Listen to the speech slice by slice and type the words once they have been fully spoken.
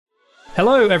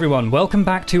Hello everyone, welcome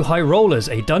back to High Rollers,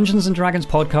 a Dungeons & Dragons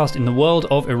podcast in the world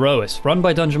of Aerois, run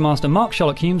by Dungeon Master Mark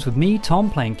Sherlock Humes with me, Tom,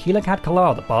 playing Keela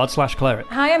Kalar, the Bard/Cleric.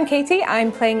 Hi, I'm Katie,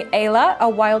 I'm playing Ayla, a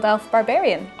Wild Elf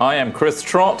Barbarian. I am Chris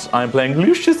Trott, I'm playing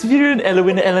Lucius Viren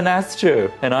Elwin Elenastro,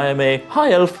 and I am a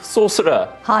High Elf Sorcerer.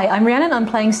 Hi, I'm Rhiannon, I'm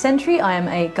playing Sentry, I am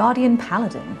a Guardian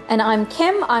Paladin. And I'm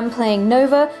Kim, I'm playing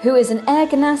Nova, who is an Air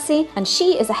Ganassi, and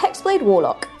she is a Hexblade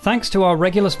Warlock. Thanks to our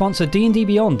regular sponsor D&D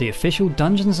Beyond, the official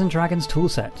Dungeons & Dragons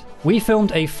toolset. We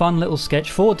filmed a fun little sketch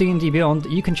for D&D Beyond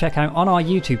that you can check out on our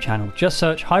YouTube channel. Just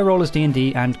search High Rollers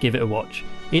D&D and give it a watch.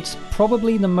 It's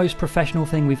probably the most professional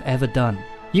thing we've ever done.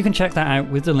 You can check that out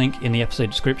with the link in the episode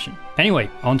description. Anyway,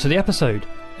 on to the episode.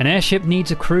 An airship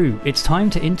needs a crew. It's time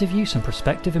to interview some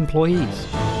prospective employees.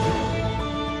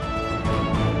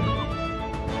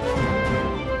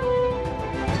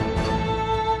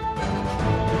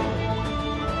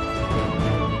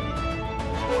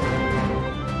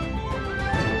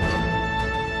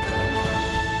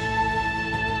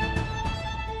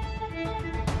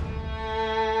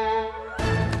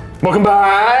 Welcome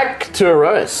back to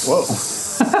Aerois.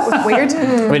 Whoa. Weird.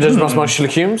 We're Dungeon Master Mark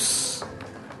Sherlock Humes,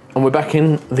 and we're back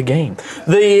in the game.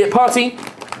 The party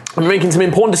are making some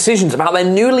important decisions about their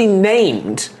newly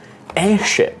named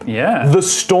airship. Yeah. The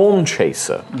Storm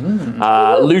Chaser.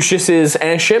 Lucius's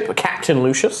airship, Captain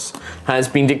Lucius, has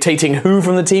been dictating who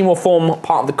from the team will form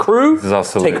part of the crew. This is our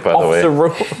salute, by the way.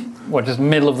 What, just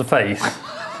middle of the face?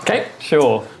 Okay.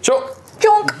 Sure.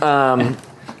 Jonk.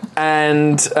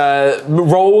 And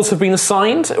roles have been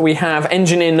assigned. We have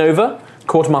Engineer Nova,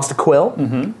 Quartermaster Quill,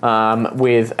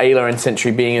 with Ayla and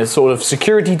Sentry being a sort of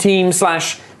security team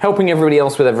 / helping everybody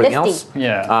else with everything Lifty. else.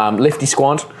 Yeah. Lifty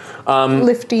Squad.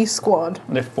 Lifty Squad.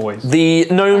 Lift boys. The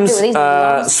gnomes, these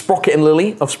are the Sprocket and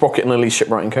Lily of Sprocket and Lily's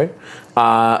Shipwriting Co.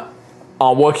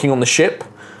 Are working on the ship.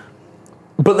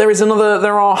 But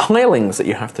there are hirelings that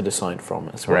you have to decide from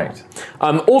as well. Correct.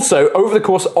 Also, over the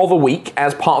course of a week,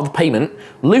 as part of the payment,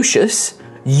 Lucius,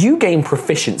 you gain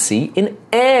proficiency in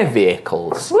air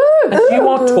vehicles. Woo! And you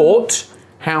are taught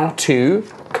how to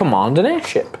command an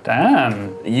airship.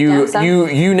 Damn.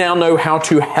 You now know how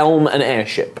to helm an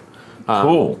airship.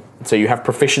 Cool. So you have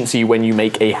proficiency when you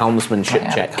make a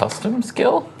helmsmanship check. Custom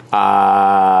skill?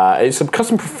 It's a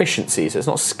custom proficiency, so it's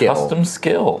not skill. Custom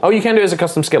skill. Oh, you can do it as a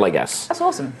custom skill, I guess. That's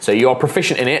awesome. So you are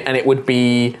proficient in it, and it would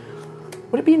be...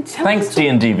 Would it be intelligence?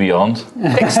 Thanks, D&D Beyond.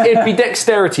 It'd be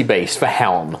dexterity based for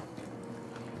helm.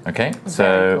 Okay,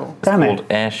 so cool. it's Damn it. called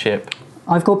airship,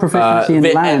 I've got proficiency in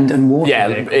land and water. Yeah,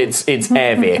 it's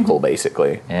air vehicle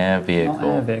basically. air Not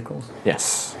vehicle. air vehicles.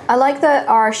 Yes. I like that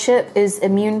our ship is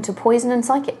immune to poison and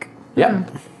psychic.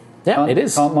 Yep. Yeah, it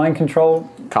is. Can't mind control.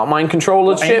 Can't mind control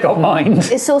the Ain't ship. got mind.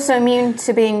 It's also immune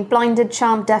to being blinded,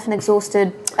 charmed, deaf and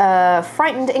exhausted,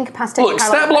 frightened, incapacitated, Look,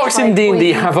 stat paralyzed, blocks in petrified,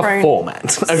 D&D poisoned, have a prone,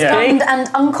 format. Okay. And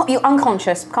you're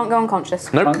unconscious. Can't go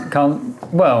unconscious. Nope.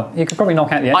 Well, you could probably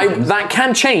knock out the engines. That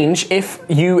can change if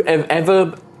you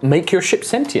ever make your ship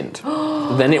sentient.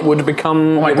 Then it would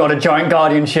become. Oh my god, a giant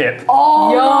guardian ship.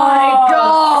 Oh my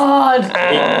god!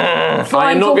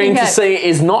 I'm not going to head. say it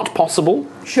is not possible.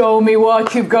 Show me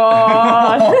what you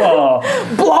got!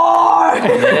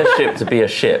 An airship to be a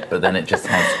ship, but then it just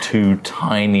has two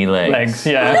tiny legs. Legs,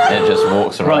 yeah. And it just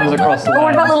walks around. Runs across the Or what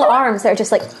land. about little arms that are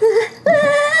just like...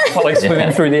 While like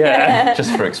swimming through the air.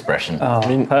 Just for expression. I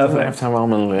mean, Perfect. You don't have to have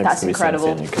arm and legs That's to be incredible.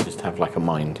 sentient. You could just have like a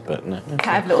mind, but no.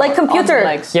 Like computer.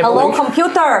 Legs. Yeah, Hello, but-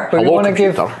 computer. But we Hello, want to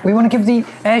computer. give the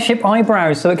airship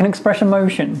eyebrows so it can express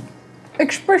emotion.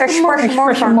 Expression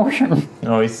Emotion.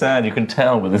 Oh, he's sad. You can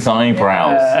tell with his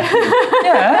eyebrows.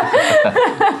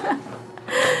 Yeah.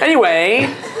 Anyway,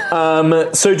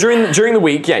 so during the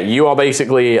week, yeah, you are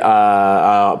basically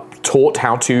taught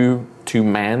how to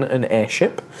man an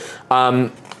airship.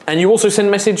 And you also send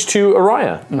a message to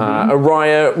Aerois.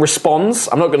 Aerois responds.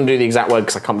 I'm not going to do the exact word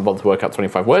because I can't be bothered to work out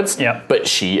 25 words. Yeah. But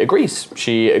she agrees.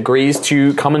 She agrees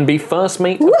to come and be first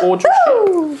mate aboard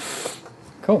your ship.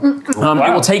 Cool. It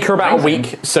will take her about a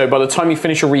week. So by the time you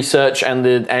finish your research and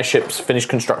the airship's finished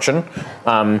construction,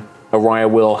 Aerois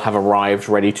will have arrived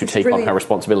ready to take on really her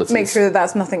responsibilities. Make sure that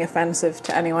that's nothing offensive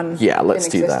to anyone. Yeah, let's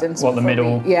in do that. existence What, the before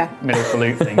middle we- middle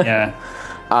salute thing, yeah.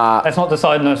 Let's not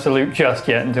decide on a salute just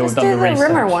yet until Let's we've do done the the research.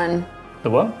 Rimmer one. The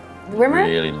what? Rimmer?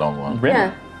 Really long one. Rimmer?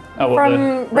 Yeah. Oh, what, From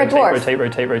the Red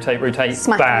Dwarf. rotate,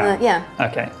 Smack bam. in the- yeah.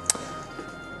 Okay.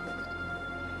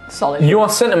 Solid. You are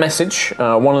sent a message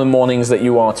one of the mornings that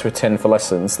you are to attend for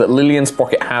lessons that Lily and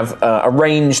Sprocket have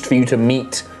arranged for you to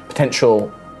meet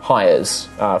potential hires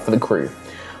for the crew,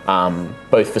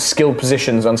 both for skilled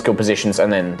positions, unskilled positions,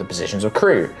 and then the positions of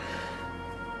crew.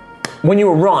 When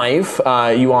you arrive,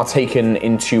 you are taken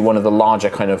into one of the larger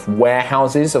kind of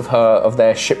warehouses of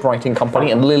their shipwriting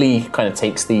company, and Lily kind of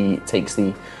takes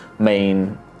the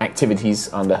main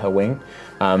activities under her wing.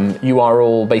 You are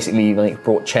all basically like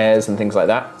brought chairs and things like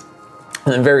that,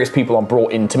 and then various people are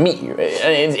brought in to meet you.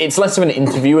 It's less of an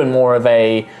interview and more of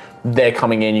a they're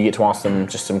coming in. You get to ask them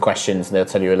just some questions, and they'll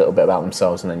tell you a little bit about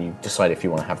themselves, and then you decide if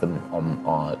you want to have them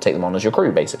on, take them on as your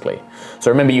crew, basically. So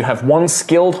remember, you have 1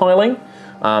 skilled hireling,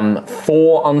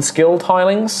 4 unskilled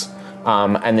hirelings,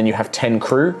 and then you have 10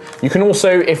 crew. You can also,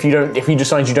 if you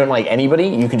decide you don't like anybody,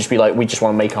 you can just be like, we just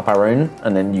want to make up our own,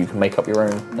 and then you can make up your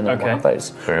own, and then we'll have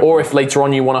those. Or if later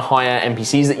on you want to hire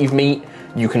NPCs that you've meet,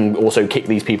 you can also kick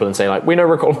these people and say like, we no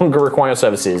longer require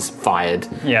services, fired.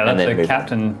 Yeah, that's a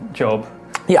captain job.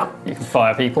 Yeah. You can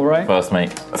fire people, right? First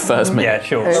mate. Yeah,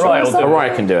 sure.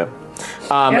 Aerois can do it.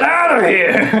 Get out of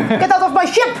here! Get out of my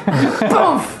ship!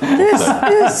 Boom!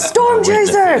 This storm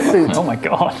chaser! Food. Oh my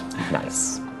god.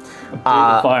 Nice.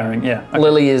 Firing, yeah. Okay.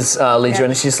 Lily is leads you,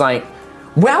 and she's like,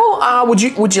 well, would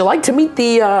you like to meet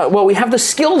the? Well, we have the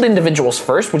skilled individuals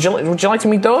first. Would you like to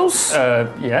meet those?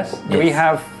 Yes. Do we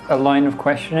have a line of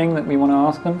questioning that we want to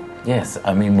ask them? Yes,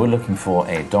 I mean, we're looking for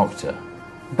a doctor.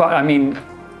 But I mean,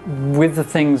 with the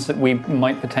things that we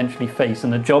might potentially face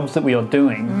and the jobs that we are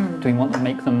doing, do we want to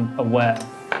make them aware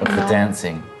Of the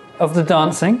dancing. of the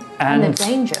dancing and the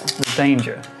danger. The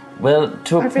danger. Well,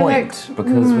 to a feel point,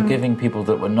 because we're giving people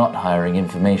that we're not hiring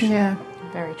information. Yeah.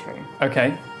 Very true.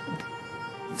 Okay,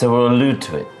 So we'll allude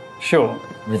to it sure.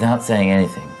 without saying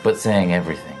anything, but saying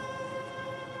everything.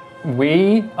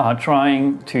 We are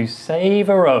trying to save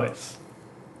Aerois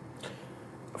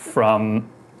from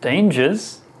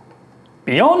dangers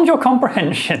beyond your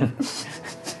comprehension.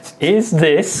 Is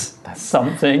this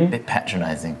something? A bit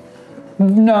patronizing.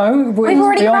 No, We've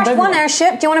already crashed one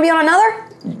airship. Do you want to be on another?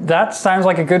 That sounds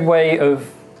like a good way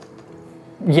of.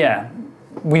 Yeah,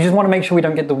 we just want to make sure we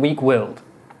don't get the weak-willed.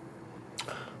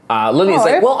 Lily is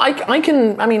like, well, I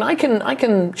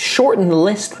can shorten the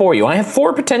list for you. I have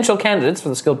 4 potential candidates for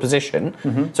the skilled position.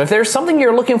 So if there's something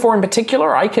you're looking for in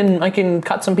particular, I can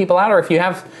cut some people out. Or if you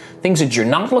have things that you're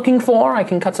not looking for, I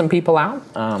can cut some people out.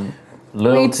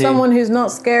 We need someone who's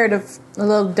not scared of a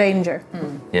little danger.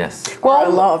 Yes. Well, a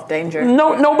lot of danger.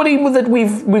 Nobody that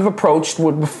we've approached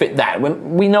would fit that.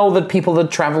 We know that people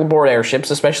that travel aboard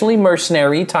airships, especially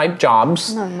mercenary type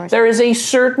jobs, there is a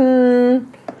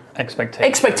certain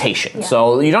expectation. Yeah.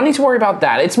 So you don't need to worry about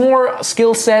that. It's more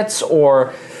skill sets,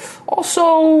 or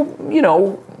also,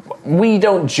 we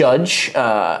don't judge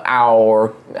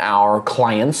our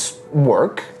clients'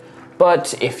 work.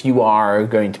 But if you are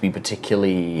going to be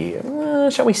particularly,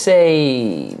 shall we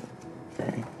say,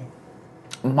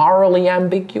 morally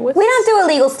ambiguous? We don't do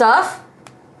illegal stuff.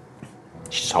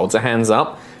 She just holds her hands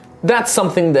up. That's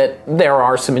something that there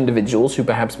are some individuals who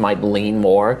perhaps might lean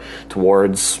more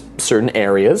towards certain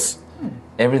areas.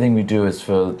 Everything we do is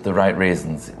for the right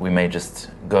reasons. We may just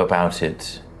go about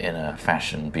it in a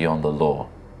fashion beyond the law.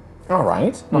 All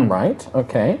right,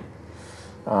 okay.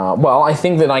 Well, I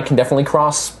think that I can definitely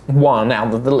cross one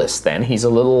out of the list. Then he's a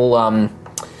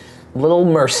little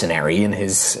mercenary in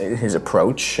his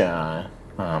approach. Now,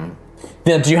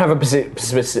 do you have a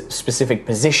specific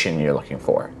position you're looking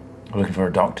for? We're looking for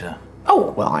a doctor.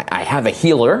 Oh, well, I have a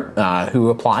healer who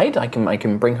applied. I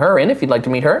can bring her in if you'd like to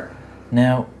meet her.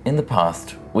 Now, in the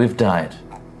past, we've died.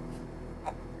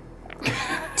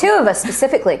 2 of us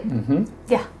specifically. Mm-hmm.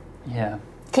 Yeah. Yeah.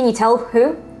 Can you tell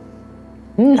who?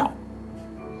 No.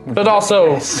 But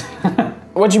also,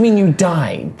 what do you mean you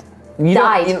died? You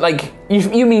died.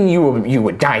 You mean you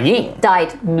were dying?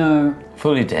 Died. No.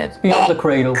 Fully dead. Beyond the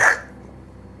cradle.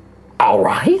 All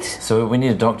right. So we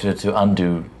need a doctor to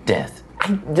undo death.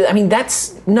 I mean,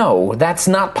 that's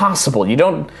not possible.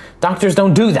 Doctors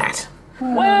don't do that.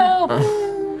 Well,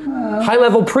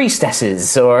 high-level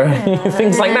priestesses or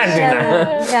things like that do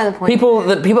that. Yeah, the point. People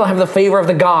that have the favor of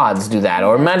the gods do that,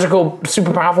 or magical,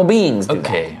 super powerful beings do that.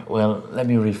 Okay, well, let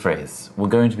me rephrase. We're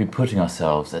going to be putting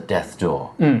ourselves at death's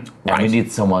door. And we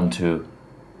need someone to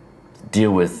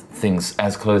deal with things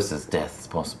as close as death as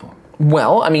possible.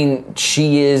 Well, I mean,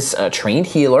 she is a trained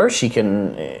healer. She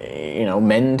can,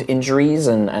 mend injuries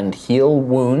and heal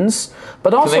wounds.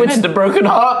 But also, it's a broken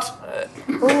heart.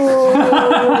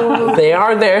 They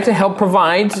are there to help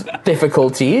provide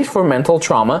difficulty for mental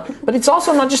trauma. But it's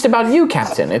also not just about you,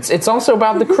 Captain. It's also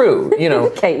about the crew.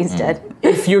 Okay, he's dead.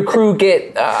 If your crew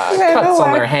get cuts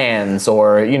on their hands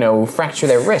or fracture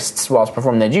their wrists whilst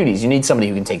performing their duties, you need somebody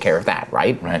who can take care of that,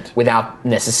 right? Right. Without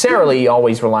necessarily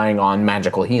always relying on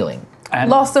magical healing. And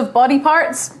loss of body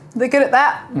parts. They're good at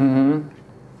that.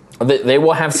 Mm-hmm. They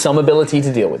will have some ability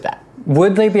to deal with that.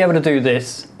 Would they be able to do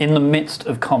this in the midst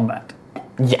of combat?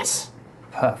 Yes.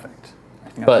 Perfect.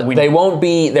 But they won't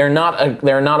be. A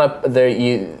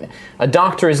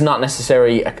doctor is not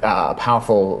necessarily a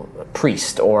powerful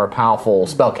priest or a powerful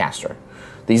spellcaster.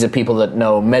 These are people that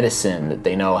know medicine, that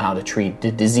they know how to treat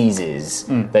diseases,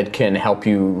 that can help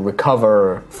you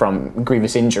recover from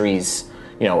grievous injuries,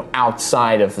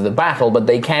 outside of the battle, but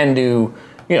they can do,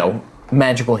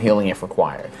 magical healing if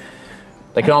required.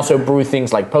 They can also brew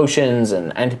things like potions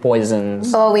and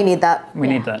antipoisons. Oh, we need that. We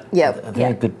need that. Yeah. A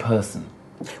very good person.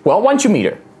 Well, why don't you meet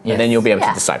her? Yes. And then you'll be able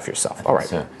to decide for yourself. All right.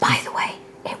 So, By the way,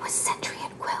 it was Sentry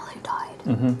and Quill who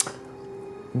died.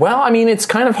 Well, I mean, it's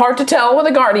kind of hard to tell with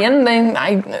a Guardian.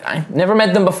 I never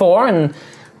met them before, and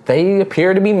they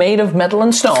appear to be made of metal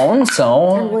and stone,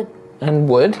 so... And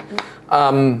wood.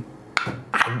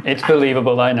 It's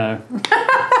believable, I know.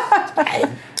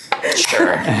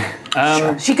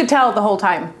 Sure. She could tell the whole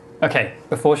time. Okay,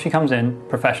 before she comes in,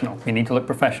 professional. You need to look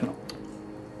professional.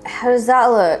 How does that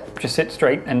look? Just sit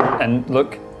straight and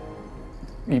look.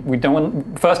 We don't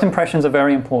want. First impressions are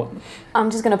very important. I'm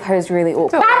just going to pose really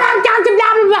awkward.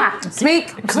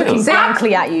 Speak Quill.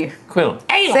 exactly at you. Quill,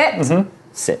 Sit.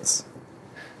 Sits.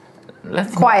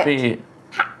 let's Quiet. not be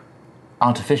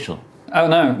artificial. Oh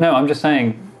no, I'm just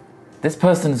saying. This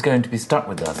person is going to be stuck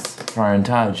with us for our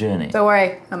entire journey. Don't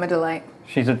worry, I'm a delight.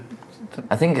 She's a.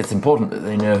 I think it's important that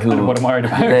they know who What I'm worried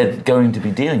about. they're going to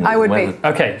be dealing with. I would be. whether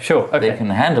Okay, sure. Okay. They can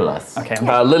handle us. Okay.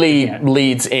 Lily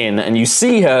leads in, and you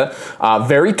see her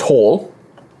very tall,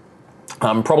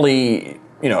 probably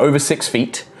over 6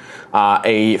 feet.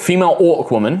 A female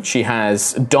orc woman. She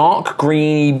has dark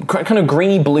greeny, kind of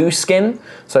greeny blue skin,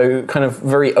 so kind of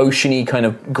very oceany kind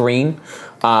of green.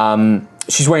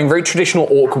 She's wearing very traditional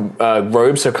orc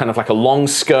robes, so kind of like a long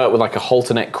skirt with like a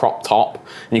halter neck crop top.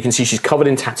 And you can see she's covered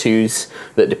in tattoos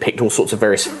that depict all sorts of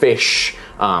various fish,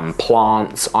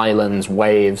 plants, islands,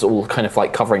 waves, all kind of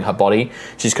like covering her body.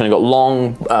 She's kind of got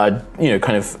long,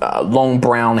 long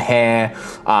brown hair.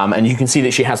 And you can see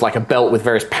that she has like a belt with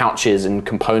various pouches and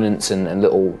components and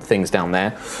little things down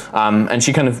there. And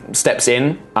she kind of steps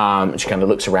in, she kind of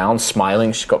looks around,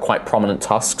 smiling. She's got quite prominent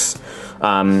tusks.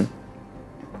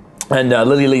 And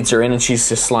Lily leads her in, and she's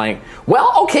just like,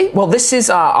 well, okay, well, this is,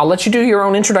 I'll let you do your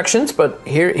own introductions, but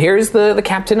here's the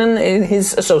captain and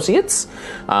his associates.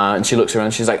 And she looks around,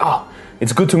 and she's like, oh,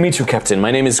 it's good to meet you, Captain. My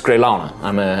name is Greylana.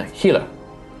 I'm a healer.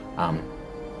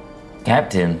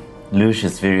 Captain,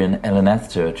 Lucius Virion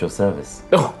Elenaster at your service.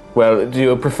 Oh, well, do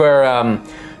you prefer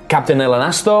Captain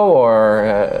Elenasto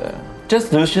or...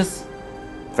 Just Lucius.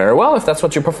 Very well, if that's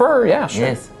what you prefer, yeah, sure.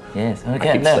 Yes. I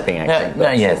Okay. keep slipping accent.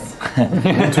 No, yes.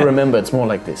 You need to remember, it's more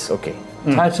like this, okay.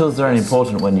 Titles are only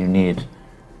important when you need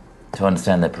to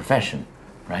understand their profession,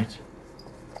 right?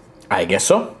 I guess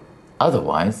so.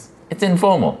 Otherwise, it's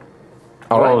informal.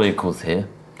 All We're right. all equals here.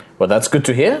 Well, that's good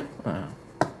to hear.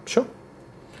 Sure.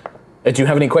 Do you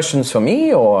have any questions for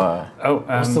me, or...?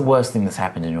 What's the worst thing that's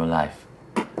happened in your life?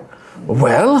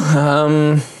 Well,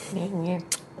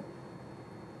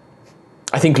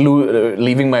 I think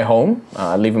leaving my home,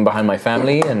 leaving behind my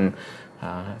family, and...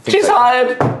 She's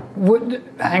hired!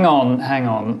 Hang on.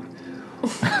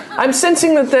 I'm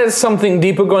sensing that there's something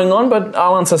deeper going on, but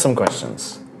I'll answer some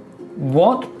questions.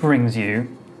 What brings you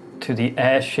to the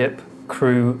airship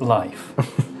crew life?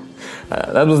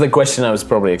 That was the question I was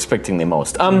probably expecting the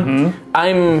most. I'm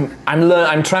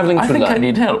traveling to I think learn. I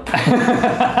need help.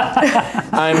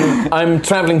 I'm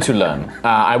traveling to learn.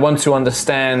 I want to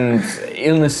understand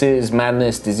illnesses,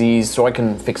 madness, disease, so I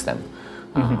can fix them.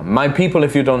 My people,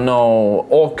 if you don't know,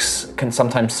 orcs can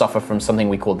sometimes suffer from something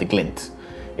we call the glint.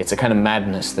 It's a kind of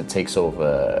madness that takes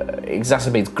over,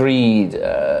 exacerbates greed,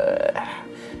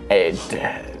 it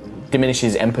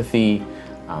diminishes empathy,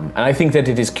 and I think that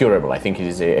it is curable. I think it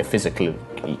is a physically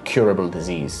curable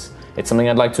disease. It's something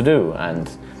I'd like to do, and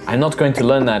I'm not going to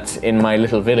learn that in my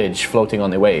little village floating on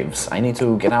the waves. I need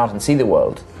to get out and see the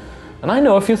world. And I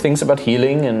know a few things about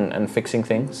healing and fixing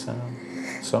things.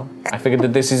 So I figured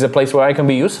that this is a place where I can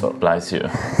be useful. Bless you.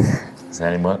 Is there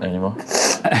any more?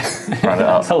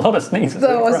 That's a lot of sneezes.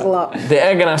 That was a lot. The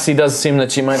Aerois does seem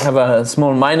that she might have a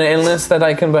small minor illness that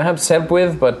I can perhaps help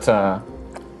with, but...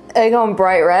 I gone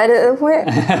bright red at the point.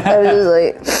 I was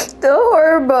just like, don't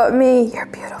worry about me. You're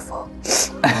beautiful.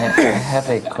 I have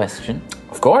a question.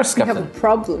 Of course, You have Captain. a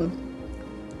problem.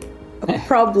 A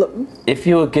problem. If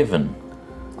you were given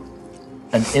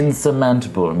an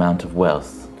insurmountable amount of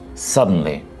wealth,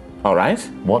 suddenly, All right.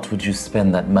 what would you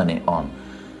spend that money on?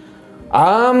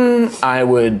 I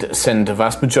would send the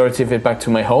vast majority of it back to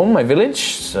my home, my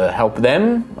village, to help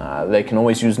them. They can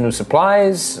always use new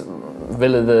supplies.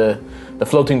 The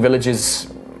floating villages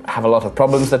have a lot of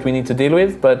problems that we need to deal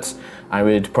with, but I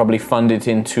would probably fund it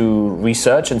into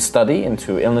research and study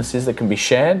into illnesses that can be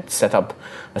shared, set up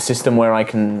a system where I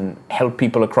can help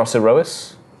people across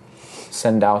Aerois,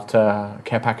 send out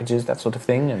care packages, that sort of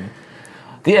thing. And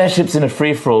the airship's in a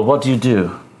free-for-all. What do you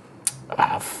do?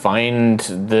 Find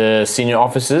the senior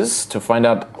officers to find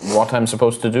out what I'm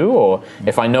supposed to do, or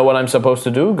if I know what I'm supposed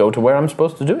to do, go to where I'm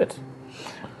supposed to do it.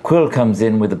 Quill comes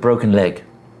in with a broken leg.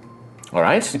 All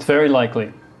right. It's very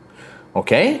likely.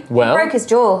 Okay, well... He broke his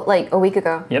jaw like a week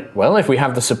ago. Yep. Well, if we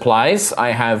have the supplies,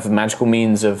 I have magical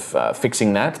means of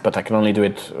fixing that, but I can only do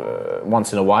it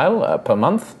once in a while, per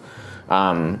month.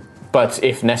 But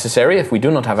if necessary, if we do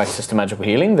not have access to magical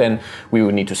healing, then we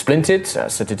would need to splint it,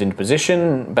 set it into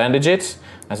position, bandage it.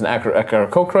 As an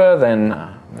Aerois, then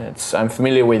I'm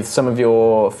familiar with some of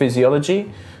your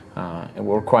physiology. It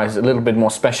will require a little bit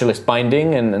more specialist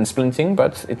binding and splinting,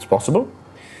 but it's possible.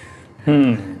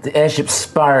 The airship's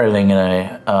spiraling in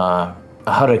a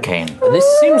hurricane. This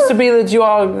seems to be that you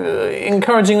are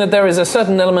encouraging that there is a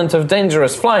certain element of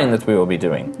dangerous flying that we will be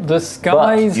doing. The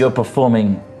skies... But you're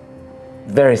performing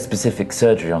very specific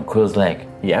surgery on Quill's leg.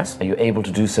 Yes. Are you able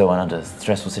to do so under a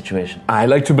stressful situation? I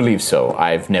like to believe so.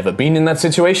 I've never been in that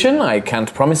situation. I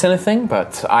can't promise anything,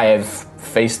 but I have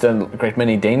faced a great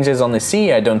many dangers on the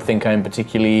sea. I don't think I'm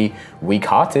particularly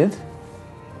weak-hearted.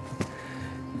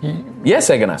 Yes,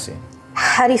 Eganassi.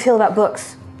 How do you feel about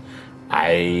books?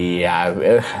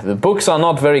 The books are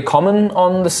not very common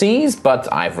on the seas,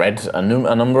 but I've read a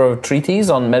number of treatises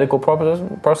on medical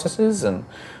processes and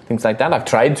things like that. I've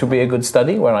tried to be a good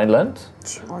study where I learnt,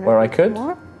 where I could.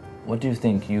 What do you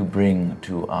think you bring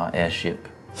to our airship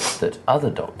that other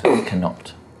doctors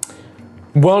cannot?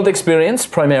 World experience,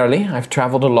 primarily. I've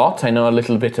travelled a lot. I know a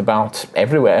little bit about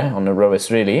everywhere on Aerois,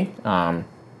 really.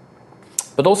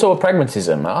 But also a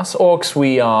pragmatism. Us orcs,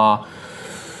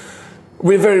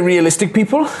 we're very realistic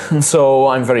people, and so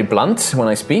I'm very blunt when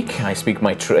I speak. I speak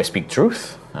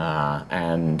truth,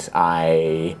 and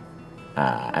I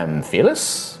am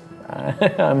fearless.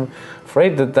 I'm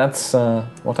afraid that's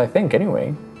what I think,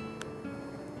 anyway.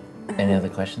 Any other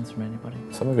questions from anybody?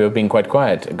 Some of you have been quite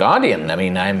quiet. Guardian, I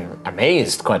mean, I'm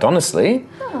amazed, quite honestly.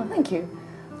 Oh, thank you.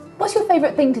 What's your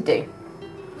favourite thing to do?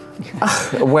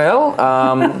 Well,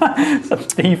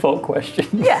 That's a default question.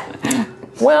 Yeah.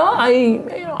 well,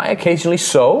 I occasionally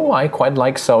sew. I quite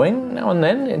like sewing now and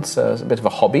then. It's a bit of a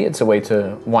hobby. It's a way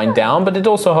to wind down, but it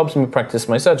also helps me practice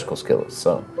my surgical skills.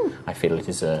 So I feel it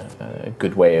is a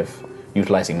good way of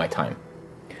utilizing my time.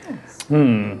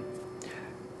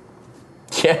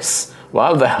 Yes,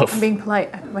 wild elf. I'm being polite.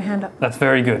 I put my hand up. That's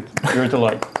very good. You're a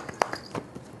delight.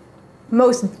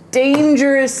 Most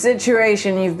dangerous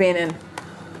situation you've been in.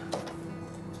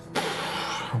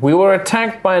 We were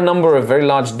attacked by a number of very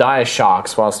large dire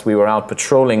sharks whilst we were out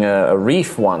patrolling a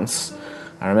reef once.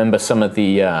 I remember some of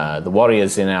the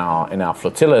warriors in our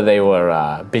flotilla. They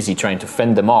were busy trying to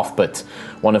fend them off, but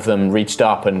one of them reached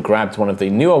up and grabbed one of the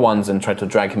newer ones and tried to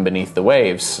drag him beneath the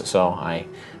waves. So I,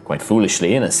 quite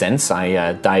foolishly in a sense,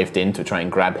 I dived in to try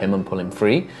and grab him and pull him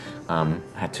free.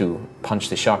 Had to punch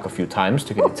the shark a few times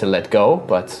to get it to let go,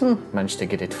 but managed to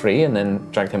get it free and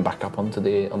then dragged him back up onto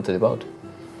the boat.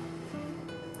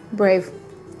 Brave.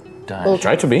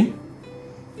 Try to be.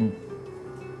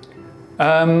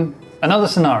 Another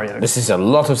scenario. This is a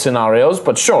lot of scenarios,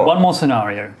 but sure. One more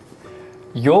scenario.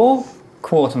 Your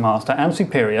quartermaster and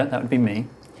superior, that would be me,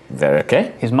 Very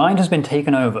okay. his mind has been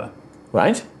taken over,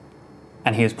 Right?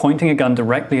 and he is pointing a gun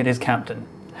directly at his captain.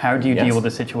 How do you Yes. deal with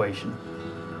the situation?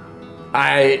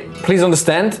 Please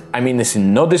understand, I mean this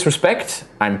in no disrespect.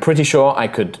 I'm pretty sure I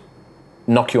could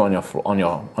knock you on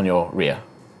your rear.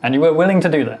 And you were willing to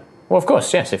do that? Well, of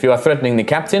course, yes. If you are threatening the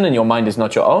captain and your mind is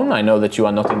not your own, I know that you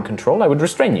are not in control, I would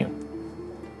restrain you.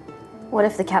 What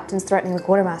if the captain's threatening the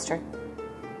quartermaster?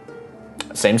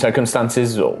 Same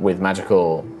circumstances with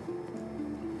magical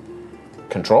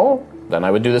control, then I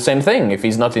would do the same thing. If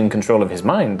he's not in control of his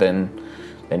mind, then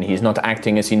he's not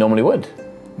acting as he normally would.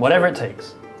 Whatever it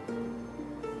takes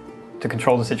to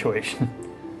control the situation.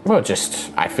 Well,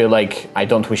 I feel like I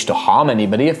don't wish to harm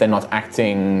anybody if they're not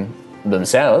acting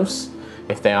themselves.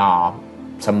 If there are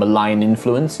some malign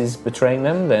influence is betraying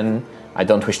them, then I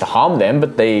don't wish to harm them,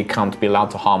 but they can't be allowed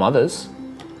to harm others.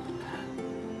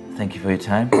 Thank you for your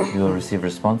time. You will receive a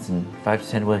response in 5 to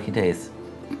 10 working days.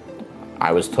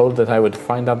 I was told that I would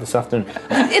find out this afternoon.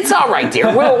 It's all right, dear.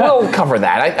 We'll cover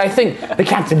that. I think the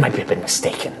captain might be a bit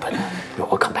mistaken, but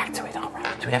we'll come back to it, all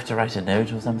right. Do we have to write a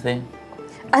note or something?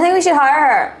 I think we should hire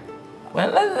her.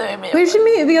 Well, We should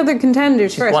meet the other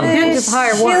contenders first. one. We can't just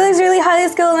hire She one. looks really highly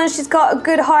skilled and she's got a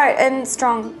good heart and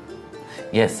strong.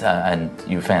 Yes, and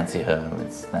you fancy her.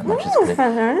 It's that much is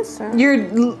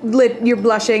clear. You're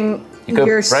blushing. You go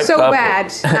You're bright so purple. bad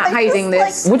at hiding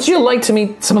this. Would you like to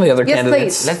meet some of the other Yes,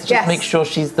 candidates? please. Let's just Yes. make sure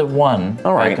she's the one.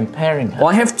 All right. By comparing her. Well,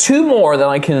 I have two more that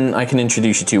I can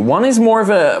introduce you to. One is more of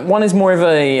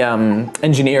a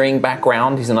engineering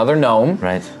background. He's another gnome.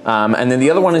 Right. And then the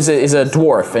other one is a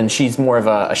dwarf, and she's more of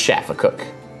a chef, a cook.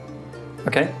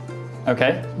 Okay.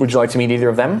 Okay. Would you like to meet either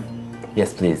of them?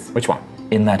 Yes, please. Which one?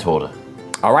 In that order.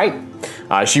 All right.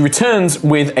 She returns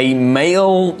with a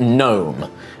male gnome,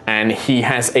 and he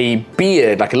has a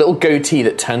beard, like a little goatee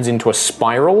that turns into a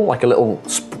spiral, like a little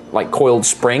coiled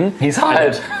spring. He's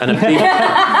hired. And a big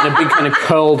kind of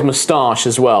curled moustache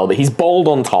as well. But he's bald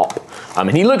on top,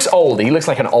 and he looks older. He looks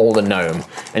like an older gnome,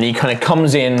 and he kind of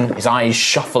comes in, his eyes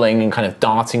shuffling and kind of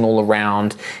darting all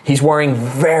around. He's wearing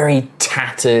very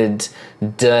tattered,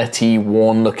 dirty,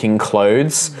 worn-looking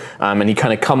clothes, and he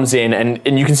kind of comes in,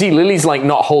 and you can see Lily's like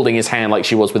not holding his hand like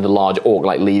she was with the large orc,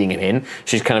 like leading him in.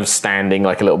 She's kind of standing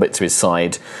like a little bit to his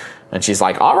side, and she's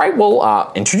like, "All right,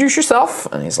 well, introduce yourself."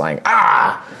 And he's like,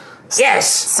 "Yes,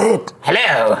 Sid.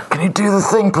 hello." Can you do the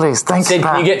thing, please? Thanks, Sid,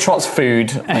 can you get Trot's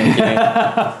food? Thank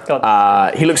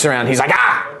you. He looks around. He's like,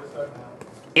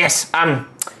 yes. The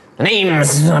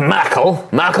name's Merkel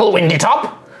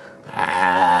Windytop.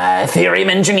 Theorem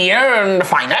engineer and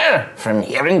refiner from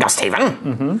here in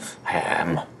Gusthaven.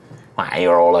 Why,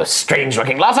 you're all a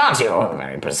strange-looking lot, aren't you? A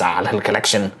very bizarre little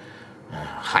collection.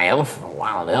 High elf, a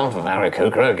wild elf, a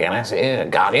varicocra, a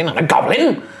guardian, and a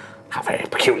goblin. How very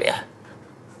peculiar.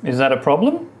 Is that a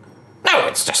problem? No,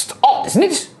 it's just odd, isn't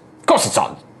it? Of course it's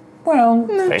odd. Well,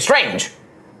 Very strange.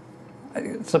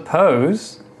 I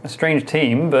suppose. A strange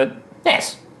team, but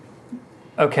Yes.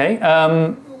 okay.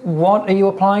 What are you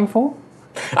applying for?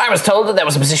 I was told that there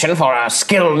was a position for a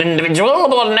skilled individual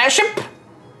aboard an airship.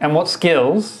 And what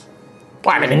skills?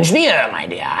 Well, I'm an engineer, my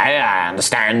dear. I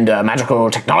understand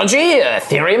magical technology,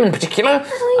 Ethereum in particular.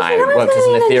 I worked as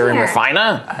an Ethereum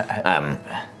refiner.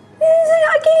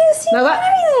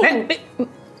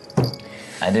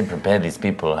 I didn't prepare these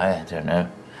people. I don't know.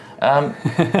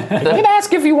 You could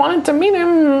ask if you wanted to meet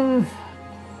him.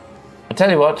 I'll tell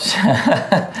you what.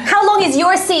 How long is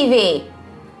your CV?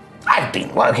 I've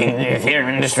been working in the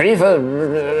Ethereum industry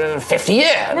for 50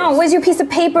 years. No, where's your piece of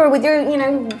paper with your,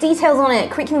 details on it?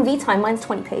 Curriculum vitae, mine's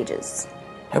 20 pages.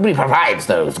 Nobody provides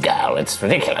those, girl. It's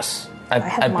ridiculous.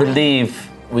 I believe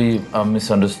we are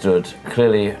misunderstood.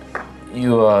 Clearly,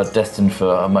 you are destined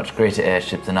for a much greater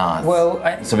airship than ours. Well,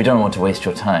 so we don't want to waste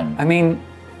your time. I mean,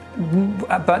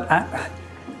 but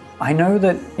I know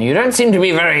that... You don't seem to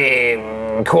be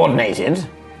very coordinated.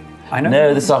 I know.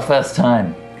 No, this is our first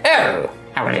time. Oh,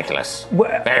 how ridiculous.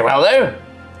 Well, Very well, though.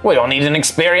 We all need an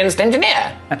experienced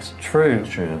engineer. that's true.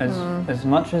 True. As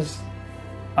much as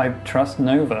I trust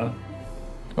Nova.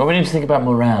 Well, we need to think about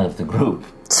morale of the group.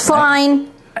 It's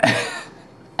fine.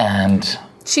 And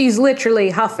She's literally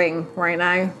huffing right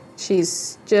now.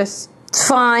 She's just... It's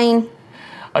fine.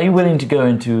 are you willing to go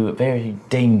into very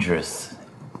dangerous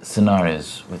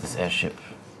scenarios with this airship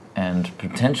and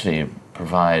potentially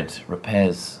provide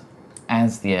repairs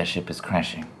as the airship is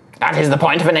crashing? That is the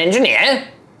point of an engineer.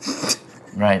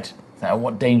 Right. Now,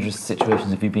 what dangerous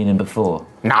situations have you been in before?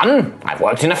 None. I've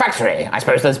worked in a factory. I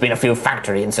suppose there's been a few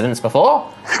factory incidents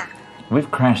before. We've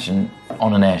crashed on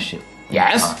an airship.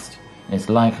 Yes? In the past. It's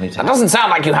likely to That doesn't sound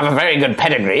like you have a very good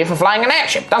pedigree for flying an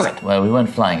airship, does it? Well, we weren't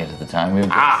flying it at the time. We were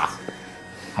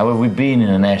However, we've been in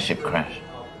an airship crash.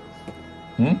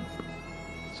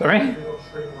 Sorry? Do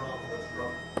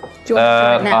you want to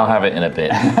try it now? I'll have it in a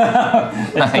bit.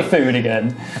 It's the food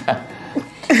again.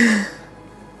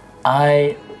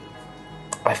 I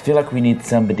feel like we need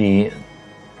somebody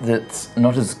that's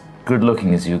not as good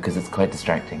looking as you because it's quite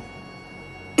distracting.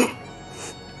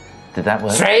 Did that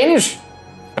work? Strange.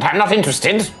 But I'm not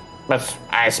interested. But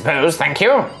I suppose, thank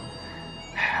you.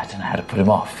 I don't know how to put him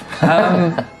off.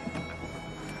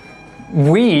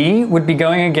 We would be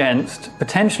going against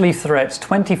potentially threats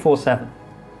 24/7.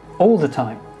 All the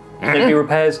time. There'd be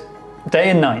repairs day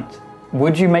and night.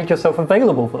 Would you make yourself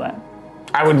available for that?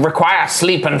 I would require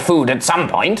sleep and food at some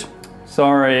point.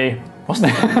 Sorry. What's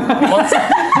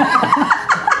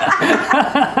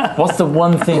the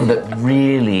one thing that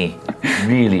really,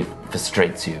 really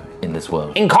frustrates you in this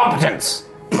world? Incompetence.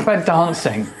 What about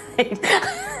dancing?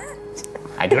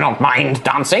 I do not mind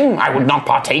dancing. I would not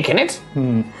partake in it.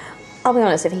 I'll be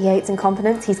honest, if he hates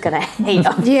incompetence, he's gonna hate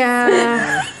us.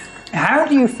 Yeah. How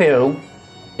do you feel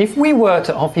if we were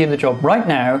to offer you the job right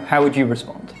now? How would you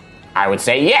respond? I would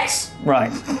say yes.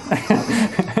 Right.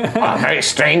 Well, a very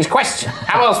strange question.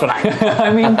 How else would I?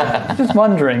 I mean, just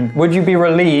wondering, would you be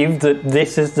relieved that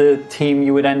this is the team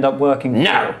you would end up working for?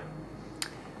 No.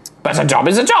 But a job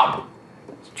is a job.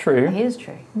 It's true. It is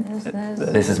true.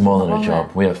 This is more than a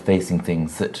job. We are facing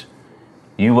things that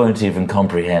you won't even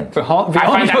comprehend. I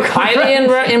find that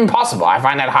highly impossible. I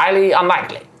find that highly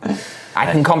unlikely.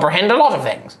 I can comprehend a lot of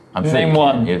things. I'm sure Name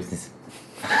one.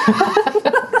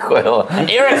 Well, an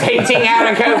irritating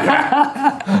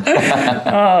Aarakocra.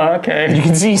 Oh, okay. You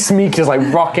can see Smeek just like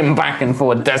rocking back and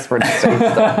forth, desperate to say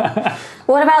stuff.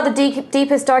 What about the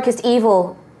deepest, darkest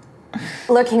evil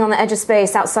lurking on the edge of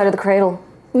space outside of the cradle?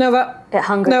 Nova. It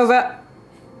hungers. Nova.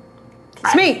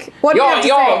 Smeek, what do you have to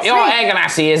say? Your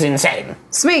Agonassi is insane.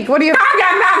 Smeek, what do you have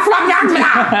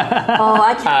Oh,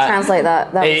 I can't translate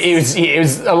that. It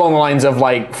was along the lines of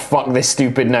like, fuck this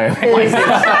stupid gnome.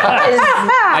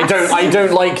 I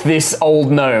don't like this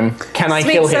old gnome. Can I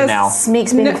kill him now?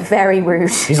 Smeek's being very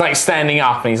rude. He's like standing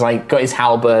up and he's like got his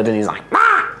halberd and he's like,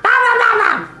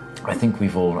 I think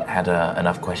we've all had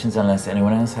enough questions, unless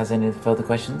anyone else has any further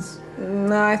questions.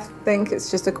 No, I think it's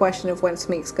just a question of when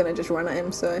Smeek's going to just run at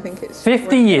him, so I think it's...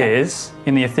 50 years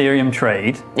in the Ethereum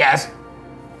trade. Yes.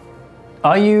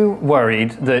 Are you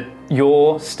worried that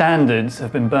your standards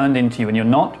have been burned into you and you're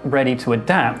not ready to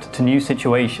adapt to new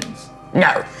situations?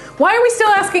 No. Why are we still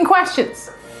asking questions?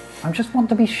 I just want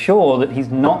to be sure that he's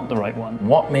not the right one.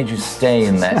 What made you stay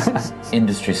in that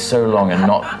industry so long and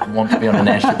not want to be on an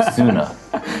airship sooner?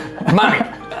 Money.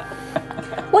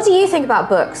 What do you think about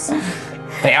books?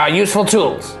 They are useful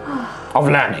tools of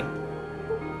learning.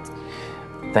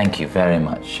 Thank you very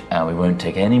much. We won't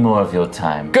take any more of your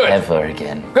time ever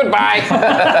again. Goodbye.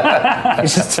 He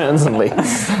just turns and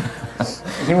leaves.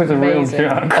 He was a real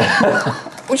jerk.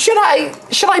 Should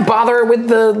I bother with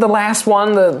the last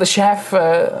one, the chef?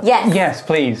 Yes. Yes,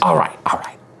 please. All right.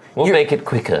 We'll make it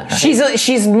quicker.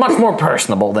 She's much more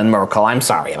personable than Merkel. I'm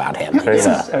sorry about him.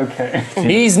 Okay.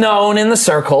 He's known in the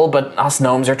circle, but us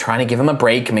gnomes are trying to give him a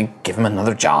break. I mean, give him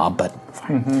another job, but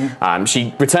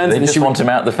she returns and she wants him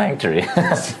out of the factory.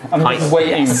 I'm just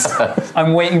waiting.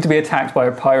 I'm waiting to be attacked by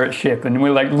a pirate ship, and we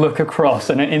like look across,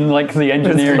 and in like the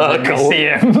engineering room, we see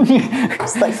him.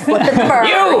 Just like flipping the bird.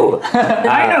 You!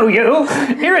 I know you!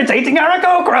 Irritating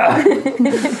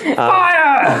Aarakocra!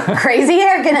 Fire! Crazy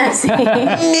air ganassi.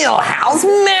 Millhouse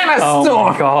Manastorm!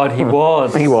 Oh my god, he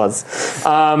was. He was.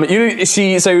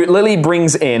 So Lily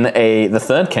brings in the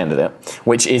third candidate,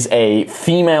 which is a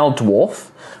female dwarf.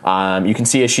 You can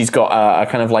see her, she's got a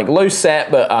kind of like low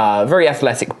set, but very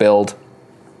athletic build.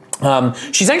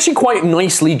 She's actually quite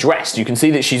nicely dressed. You can see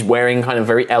that she's wearing kind of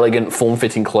very elegant,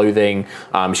 form-fitting clothing.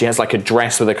 She has like a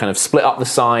dress with a kind of split up the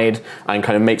side and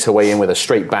kind of makes her way in with a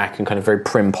straight back and kind of very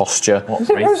prim posture. Is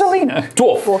it Rosalina?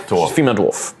 Dwarf. She's a female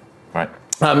dwarf. Right.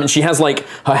 And she has like,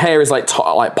 her hair is like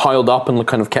piled up and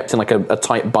kind of kept in like a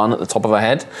tight bun at the top of her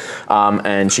head.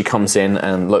 And she comes in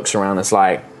and looks around and is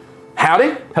like,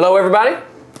 howdy, hello everybody.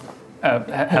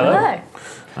 Hello.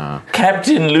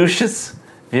 Captain Lucius,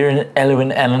 Viren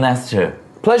Elwin Alanastor.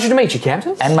 Pleasure to meet you,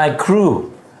 Captain. And my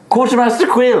crew, Quartermaster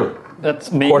Quill.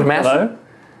 That's me. Quartermaster. Hello.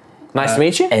 Nice to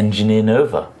meet you. Engineer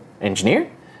Nova. Engineer.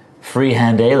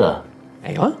 Freehand Ayla.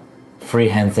 Ayla.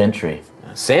 Freehand Sentry.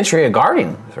 Sentry, a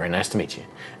guardian. Very nice to meet you.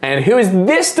 And who is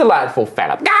this delightful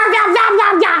fella?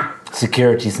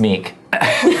 Security Smeek.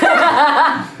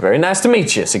 Very nice to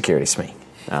meet you, Security Smeek.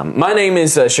 My name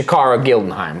is Shakara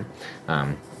Gildenheim.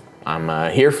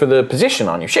 I'm here for the position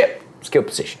on your ship, skill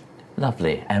position.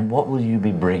 Lovely. And what will you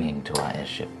be bringing to our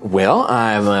airship? Well,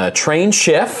 I'm a trained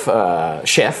chef,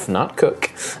 not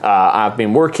cook. I've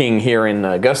been working here in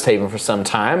Gusthaven for some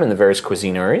time in the various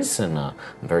cuisineries, and I'm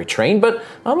very trained, but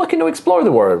I'm looking to explore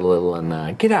the world a little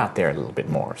and get out there a little bit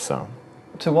more, so.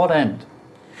 To what end?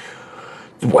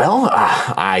 Well,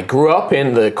 I grew up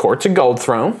in the courts of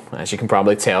Goldthrone, as you can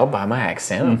probably tell by my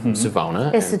accent. I'm from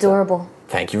Savona. It's adorable.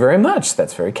 Thank you very much.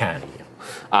 That's very kind of you.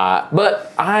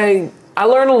 But I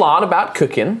learned a lot about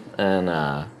cooking, and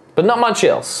but not much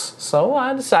else. So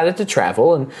I decided to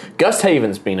travel, and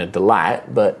Gusthaven's been a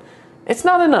delight, but it's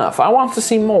not enough. I want to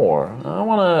see more. I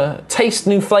want to taste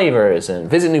new flavors and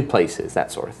visit new places,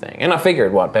 that sort of thing. And I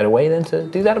figured, what better way than to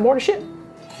do that aboard a ship?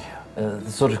 The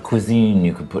sort of cuisine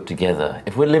you could put together.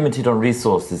 If we're limited on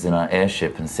resources in our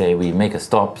airship and say we make a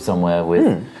stop somewhere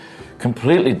with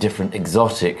completely different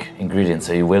exotic ingredients,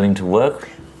 are you willing to work?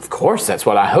 Of course, that's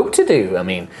what I hope to do. I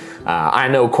mean, I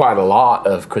know quite a lot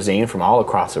of cuisine from all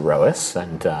across Aerois,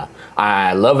 and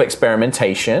I love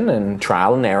experimentation and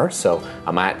trial and error, so I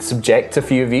might subject a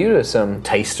few of you to some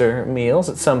taster meals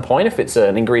at some point if it's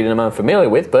an ingredient I'm unfamiliar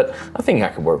with, but I think I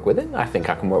can work with it. I think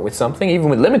I can work with something, even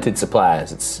with limited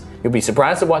supplies. You'll be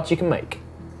surprised at what you can make.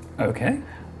 Okay.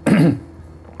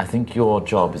 I think your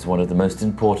job is one of the most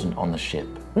important on the ship,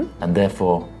 and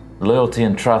therefore loyalty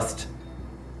and trust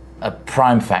are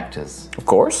prime factors. Of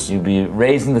course. You'll be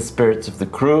raising the spirits of the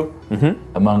crew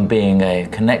among being a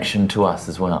connection to us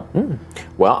as well.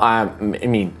 Well, I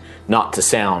mean, not to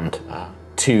sound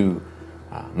too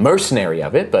mercenary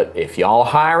of it, but if y'all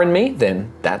hiring me,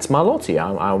 then that's my loyalty.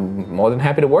 I'm more than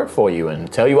happy to work for you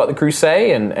and tell you what the crew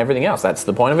say and everything else. That's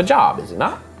the point of a job, is it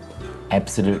not?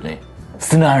 Absolutely.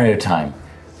 Scenario time.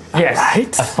 Yes.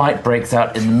 Right. A fight breaks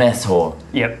out in the mess hall,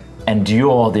 Yep. and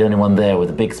you're the only one there with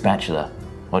a big spatula.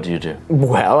 What do you do?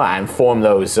 Well, I inform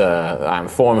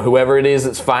whoever it is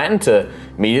that's fighting to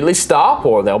immediately stop,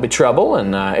 or there'll be trouble.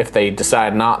 And if they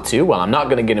decide not to, well, I'm not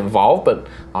going to get involved, but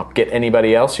I'll get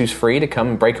anybody else who's free to come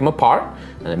and break them apart,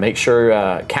 and then make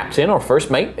sure captain or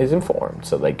first mate is informed,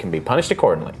 so they can be punished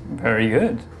accordingly. Very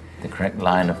good. The correct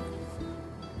line of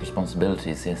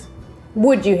responsibilities, yes.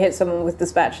 Would you hit someone with the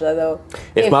spatula, though?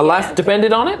 If my you life had to.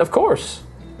 depended on it, of course.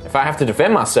 If I have to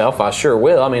defend myself, I sure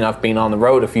will. I mean, I've been on the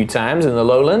road a few times in the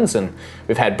lowlands, and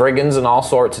we've had brigands and all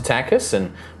sorts attack us.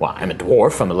 And, well, I'm a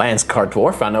dwarf. I'm a Landscar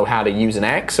dwarf. I know how to use an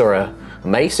axe or a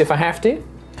mace if I have to.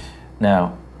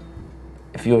 Now,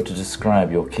 if you were to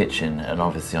describe your kitchen, and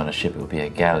obviously on a ship it would be a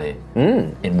galley,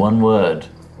 in one word,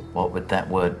 what would that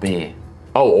word be?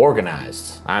 Oh,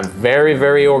 organized. I'm very,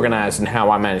 very organized in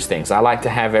how I manage things. I like to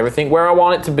have everything where I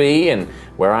want it to be and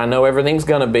where I know everything's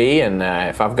going to be. And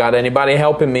if I've got anybody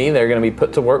helping me, they're going to be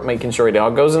put to work making sure it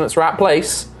all goes in its right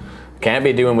place. Can't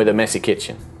be doing with a messy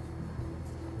kitchen.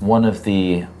 One of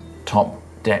the top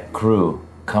deck crew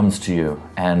comes to you,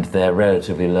 and they're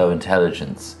relatively low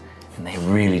intelligence, and they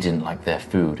really didn't like their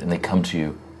food, and they come to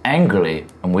you angrily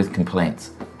and with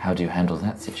complaints. How do you handle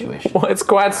that situation? Well, it's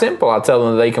quite simple. I tell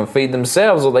them that they can feed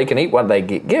themselves or they can eat what they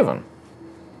get given.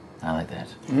 I like that.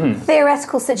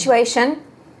 Theoretical situation.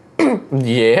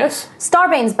 Yes?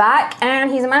 Starbane's back, and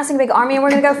he's amassing a big army, and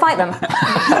we're going to go fight them.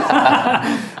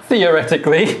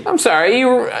 Theoretically. I'm sorry,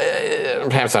 you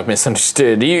perhaps I've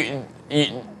misunderstood.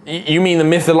 You mean the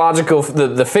mythological,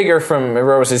 the figure from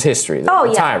Aerois' history,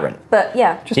 the tyrant? But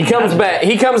yeah. He comes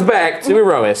back to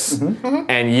Aerois,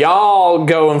 and y'all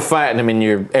go and fight him in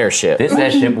your airship. This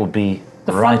airship will be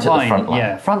right at the front line.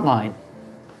 Yeah, front line.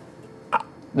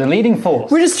 The leading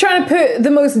force. We're just trying to put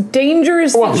the most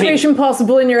dangerous situation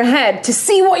possible in your head to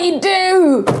see what you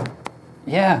do.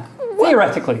 Yeah,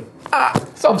 theoretically.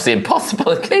 It's obviously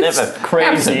impossible. It's never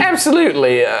crazy.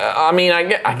 Absolutely. I mean,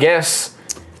 I guess.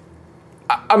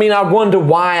 I mean, I wonder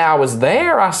why I was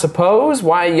there, I suppose.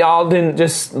 Why y'all didn't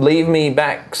just leave me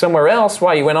back somewhere else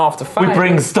while you went off to fight. We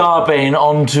bring Starbane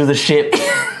onto the ship,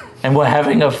 and we're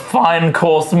having a fine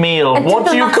course meal.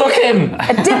 What do you cook him?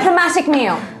 A diplomatic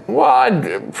meal. Well,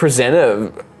 I'd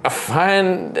present a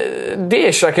fine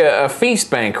dish, like a feast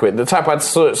banquet, the type I'd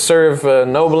serve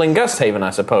noble in Gusthaven, I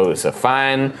suppose. A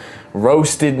fine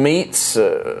roasted meats,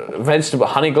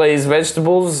 honey glazed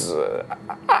vegetables.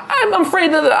 I'm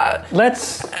afraid that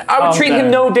I would treat him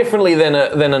no differently than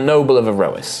a noble of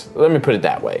Aerois. Let me put it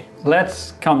that way.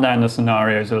 Let's calm down the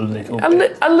scenarios a little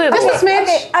bit. A little.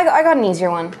 Okay, I got an easier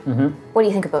one. Mm-hmm. What do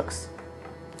you think of books?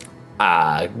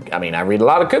 I mean, I read a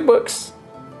lot of cookbooks.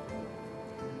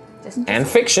 And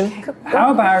fiction.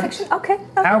 How about? Fiction? Okay.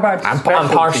 How about? I'm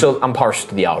partial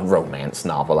to the odd romance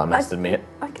novel, I must admit.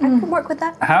 I can work with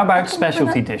that. How about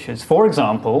specialty dishes? For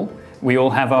example, we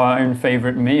all have our own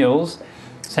favorite meals.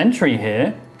 Sentry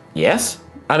here. Yes.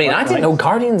 I mean, I didn't know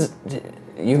Guardians.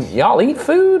 Y'all eat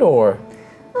food, or?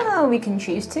 Oh, we can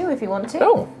choose to if you want to.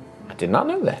 Oh, I did not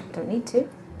know that. Don't need to.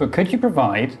 But could you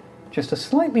provide just a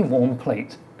slightly warm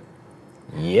plate?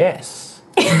 Yes.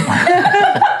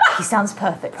 He sounds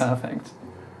perfect. Perfect.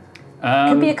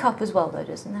 Could be a cup as well, though,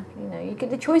 doesn't it? You know, you get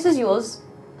the choice is yours,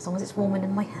 as long as it's warm and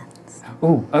in my hands.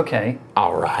 Ooh, okay.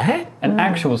 All right. An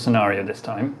actual scenario this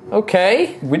time.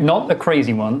 Okay. Not a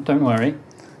crazy one, don't worry.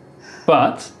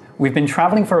 But we've been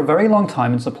traveling for a very long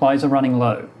time and supplies are running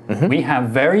low. Mm-hmm. We have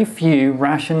very few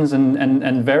rations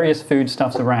and various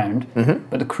foodstuffs around,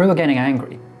 but the crew are getting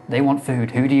angry. They want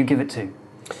food. Who do you give it to?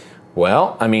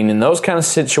 Well, I mean, in those kind of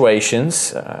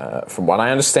situations, from what I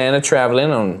understand of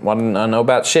traveling and what I know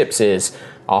about ships is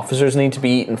officers need to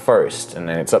be eaten first, and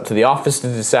then it's up to the office to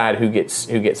decide who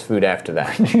gets food after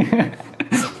that.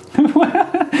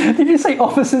 Did you say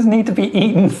officers need to be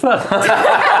eaten first?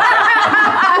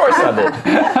 I did.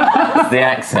 It's the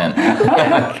accent.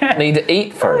 Need to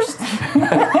eat first.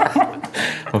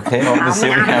 Okay, obviously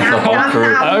we have the whole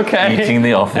crew eating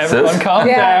the officers. Everyone calm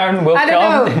down. We'll I don't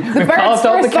know. The bird's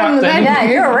first on the menu. Yeah,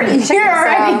 you're already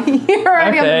You're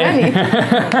already on the menu.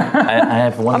 I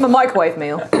have one. I'm a microwave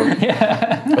meal.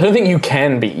 I don't think you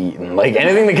can be eaten. Like,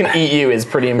 anything that can eat you is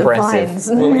pretty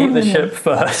impressive. We'll eat the ship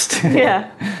first.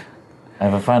 Yeah. I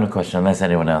have a final question, unless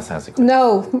anyone else has a question.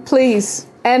 No, please,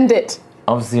 end it.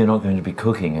 Obviously, you're not going to be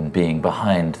cooking and being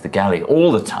behind the galley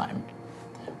all the time.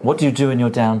 What do you do in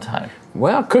your downtime?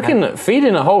 Well,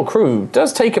 feeding a whole crew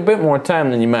does take a bit more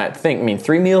time than you might think. I mean,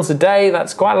 3 meals a day,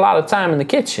 that's quite a lot of time in the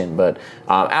kitchen. But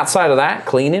outside of that,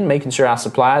 cleaning, making sure our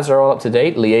supplies are all up to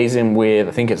date, liaising with,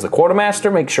 I think it's the quartermaster,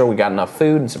 make sure we got enough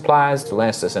food and supplies to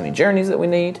last us any journeys that we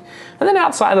need. And then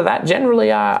outside of that,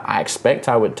 generally, I expect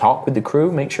I would talk with the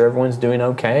crew, make sure everyone's doing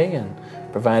okay, and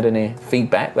provide any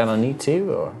feedback that I need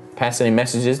to, or pass any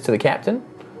messages to the captain.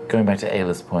 Going back to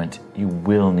Ayla's point, you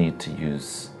will need to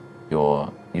use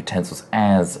your utensils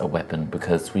as a weapon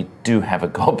because we do have a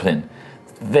goblin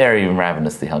very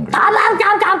ravenously hungry.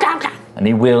 And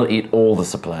he will eat all the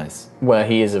supplies. Well,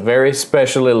 he is a very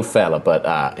special little fella,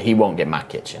 but he won't get my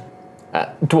kitchen.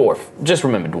 Dwarf, just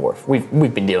remember dwarf.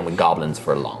 We've been dealing with goblins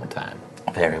for a long time.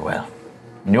 Very well.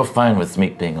 And you're fine with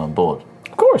Smeek being on board?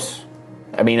 Of course.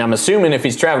 I mean, I'm assuming if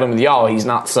he's traveling with y'all, he's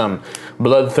not some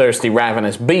bloodthirsty,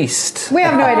 ravenous beast. We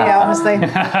have no idea, honestly.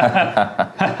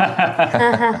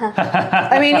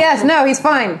 I mean, yes, no, he's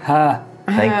fine.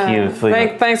 Thank you for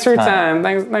Thanks for your time.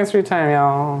 Thanks for your time,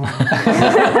 y'all.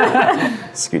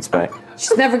 Scoots back.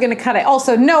 She's never going to cut it.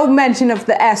 Also, no mention of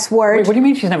the S word. Wait, what do you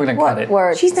mean she's never going to cut it?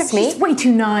 Word. She's way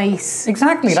too nice.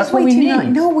 Exactly, that's She's what way we too need.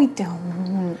 nice. No, we don't.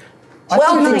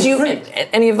 Well, did you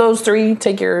any of those three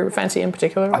take your fancy in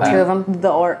particular? Two of them. The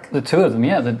orc. The two of them,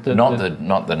 yeah. Not the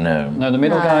gnome. No, the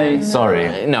middle guy.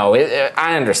 Sorry. No,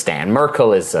 I understand.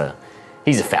 Merkel is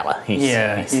he's a fella. He's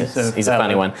a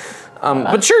funny one.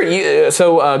 But sure,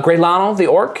 so Grey Lionel, the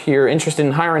orc, you're interested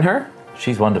in hiring her?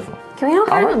 She's wonderful. Can we not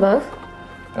hire them both?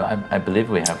 I believe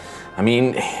we have. I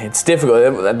mean, it's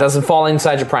difficult. That doesn't fall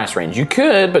inside your price range. You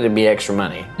could, but it'd be extra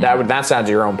money. That's out of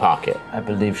your own pocket. I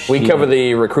believe we cover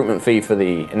the recruitment fee for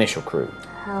the initial crew.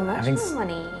 How much more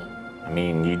money? I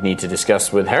mean, you'd need to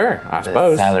discuss with her, I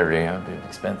suppose. Salary would be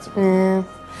expensive.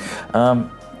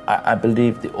 I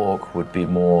believe the orc would be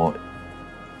more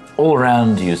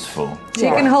all-around useful. She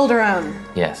can hold her own.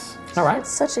 Yes. All right.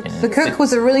 The cook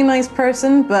was a really nice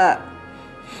person, but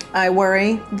I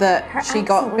worry that she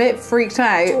got a bit freaked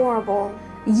out. Adorable.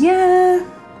 Yeah,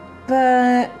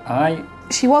 but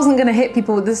she wasn't going to hit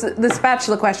people with this. The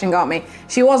spatula question got me.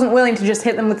 She wasn't willing to just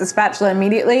hit them with the spatula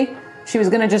immediately. She was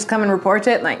going to just come and report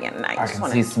it. Like, yeah, I can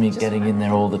see Smeek getting in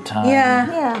there all the time.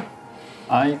 Yeah.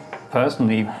 I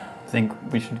personally think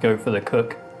we should go for the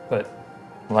cook, but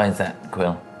why is that,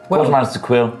 Quill? Quartermaster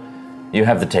Quill, you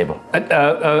have the table. Okay.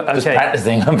 Just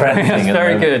practicing. I'm practicing. That's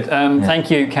very good. Thank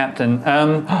you, Captain.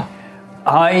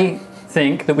 I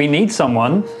think that we need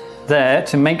someone there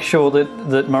to make sure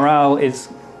that morale is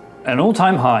an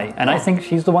all-time high, and I think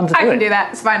she's the one to do it. I can do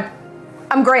that. It's fine.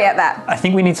 I'm great at that. I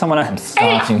think we need someone. I'm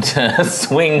starting to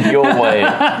swing your way.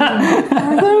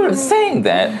 Although saying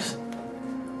that,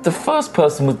 the first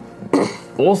person was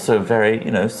also very,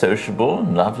 sociable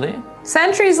and lovely.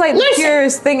 Sentry's like the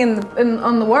purest thing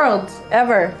on the world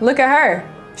ever. Look at her.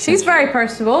 She's very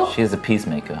personable. She is a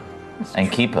peacemaker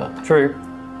and keeper. True.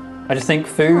 I just think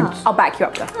food. I'll back you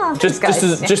up though.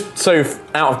 Just so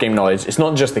out of game knowledge, it's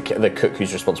not just the cook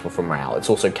who's responsible for morale. It's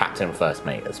also captain and first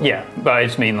mate as well. Yeah, but I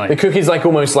just mean the cook is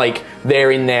almost like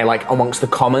they're in there amongst the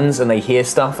commons and they hear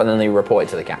stuff and then they report it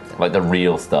to the captain. Like the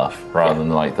real stuff rather than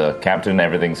the captain.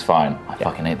 Everything's fine. I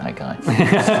fucking hate that guy.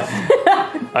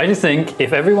 I just think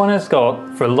if everyone has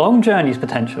got for long journeys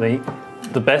potentially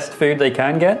the best food they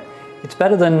can get, it's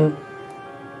better than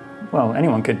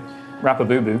anyone could. Wrap a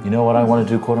boo-boo. You know what I want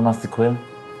to do, Quartermaster Quill?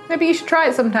 Maybe you should try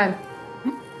it sometime.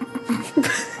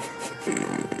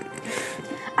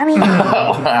 I mean,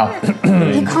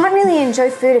 you can't really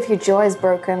enjoy food if your jaw is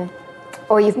broken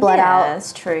or you've bled out. Yeah,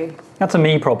 that's true. That's a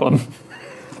me problem.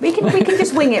 We can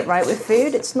just wing it, right, with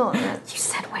food. It's not. You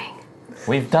said wing.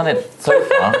 We've done it so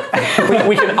far.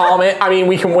 we can arm it. I mean,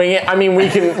 we can wing it. I mean, we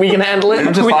can handle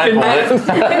it. Just eyeball it. You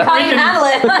can't even handle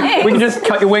it. We can just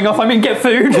cut your wing off. Get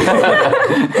food. Cook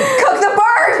the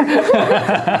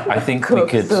bird. I think we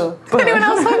could. Is anyone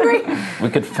else hungry? We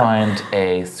could find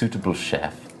a suitable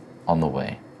chef on the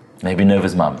way. Maybe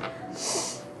Nova's mum.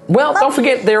 Well, don't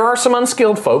forget, there are some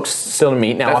unskilled folks still to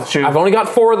meet. Now, I've only got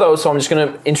 4 of those, so I'm just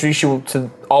going to introduce you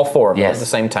to all 4 of them at the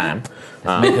same time.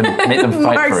 Make them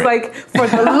fight Mark's for it. like, for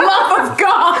the love of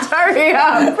God, hurry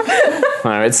up.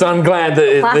 All right, so I'm glad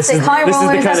that this is the kind of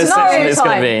session it's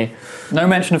going to be. No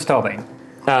mention of starving.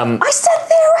 I said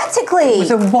theoretically. It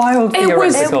was a wild theoretical.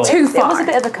 It was too far. It was a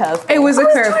bit of a curve. It was a I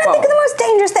was trying to curveball. think of the most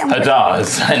dangerous thing. Hadar,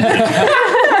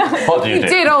 what do you do?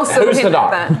 Did also Who's hit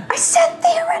Hadar? that. I said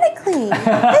theoretically. They've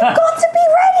got to be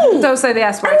ready. Don't say the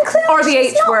S word. And clearly Or the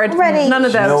she's H not word. ready. None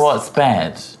of You those. know what's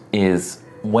bad is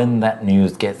when that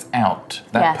news gets out,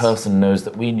 that Yes. person knows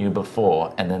that we knew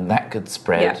before, and then that could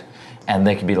spread, and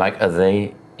they could be like, are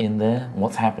they in there?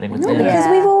 What's happening with them? Because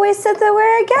we've always said that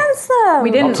we're against them. We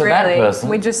didn't Not to that really. person.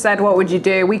 We just said, what would you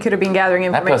do? We could have been gathering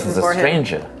That information person's a for him.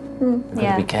 stranger. We've got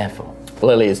Yeah. to be careful.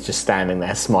 Lily is just standing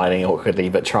there smiling awkwardly,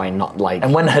 but trying not like.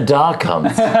 And when Hadar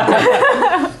comes,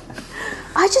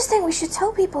 I just think we should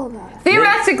tell people about it.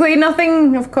 Theoretically,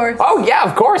 nothing, of course. Oh yeah,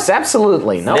 of course,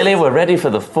 absolutely. No. Lily, we're ready for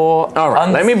the 4. All right,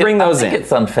 let me bring those I think in.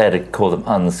 it's unfair to call them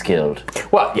unskilled.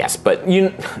 Well, yes, but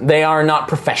they are not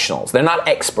professionals. They're not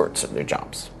experts at their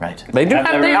jobs. Right. They do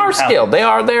have. They are skilled.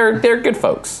 They're good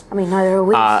folks. I mean, neither are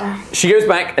we. So. She goes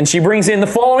back and she brings in the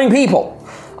following people.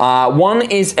 One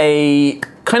is a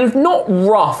kind of not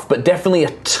rough, but definitely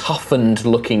a toughened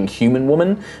looking human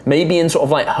woman, maybe in sort of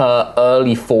like her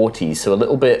early 40s, so a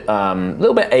little bit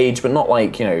aged, but not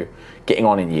like, getting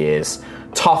on in years.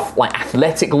 Tough, like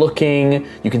athletic looking.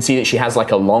 You can see that she has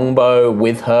like a longbow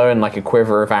with her and like a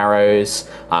quiver of arrows,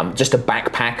 just a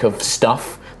backpack of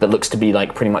stuff that looks to be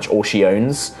like pretty much all she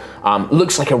owns.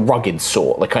 Looks like a rugged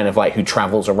sort, like kind of like who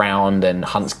travels around and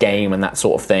hunts game and that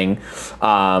sort of thing.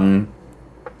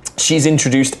 She's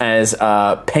introduced as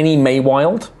Penny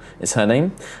Maywild, is her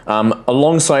name.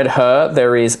 Alongside her,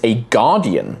 there is a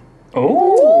guardian. A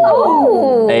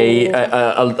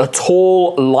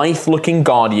tall, lithe-looking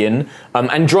guardian,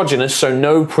 androgynous, so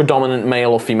no predominant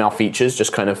male or female features,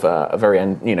 just kind of a very,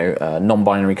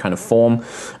 non-binary kind of form,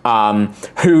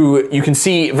 who you can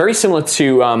see very similar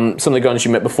to some of the guardians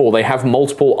you met before. They have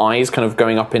multiple eyes kind of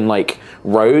going up in like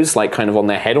rows, like kind of on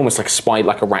their head, almost like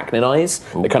like arachnid eyes.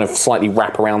 Ooh. They kind of slightly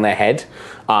wrap around their head.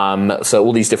 So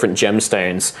all these different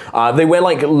gemstones. They wear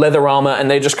like leather armor, and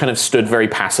they just kind of stood very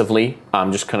passively,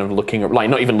 just kind of looking, like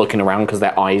not even looking around because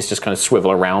their eyes just kind of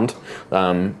swivel around.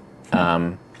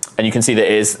 And you can see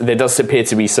there does appear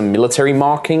to be some military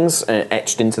markings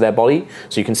etched into their body.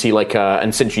 So you can see like, and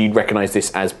essentially you'd recognize this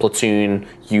as platoon,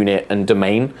 unit, and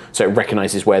domain. So it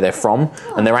recognizes where they're from.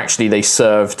 And they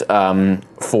served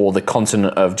for the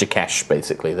continent of Jakesh,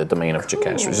 basically, the domain of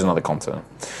Jakesh, which is another continent.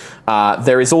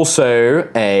 There is also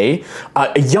a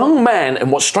young man,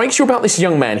 and what strikes you about this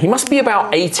young man, he must be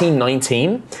about 18,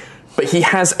 19, but he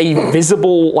has a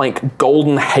visible, like,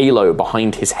 golden halo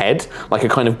behind his head, like a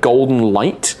kind of golden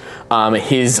light.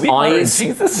 His eyes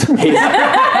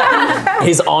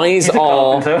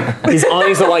are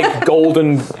like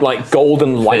golden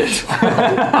light.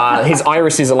 His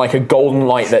irises are like a golden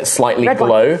light that slightly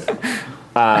glow.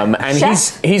 And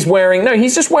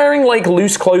he's just wearing like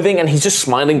loose clothing, and he's just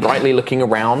smiling brightly, looking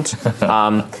around.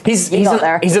 He's an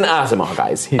Asimar,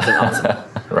 guys. He's an Asimar.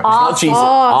 Right. He's not Jesus.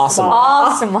 Awesome.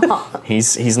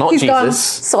 He's not He's gone.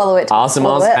 Jesus. Swallow it.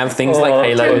 Asimars have things like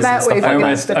halos and stuff like that.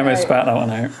 Almost spat that one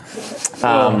out.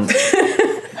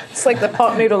 It's like the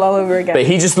pot noodle all over again. But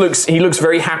he looks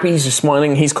very happy. He's just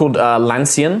smiling. He's called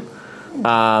Lancian.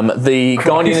 The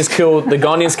Guardian is killed. The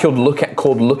Guardian is killed.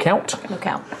 Called Lookout.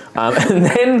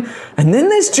 And then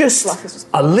there's just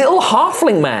a little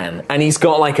halfling man, and he's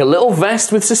got like a little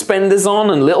vest with suspenders on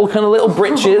and little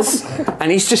breeches, and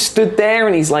he's just stood there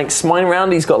and he's like smiling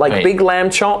around. He's got like big lamb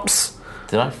chops.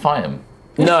 Did I fight him?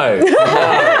 No.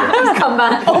 Come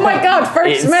back. Oh my God!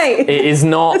 First mate. It is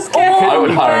not. I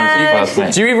would hire him first,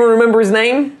 mate. Do you even remember his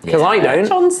name? Because I don't.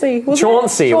 Chauncey. It was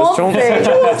Chauncey.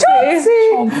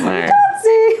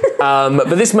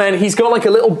 But this man, he's got like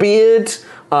a little beard,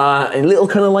 and little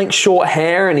kind of like short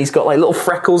hair, and he's got like little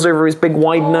freckles over his big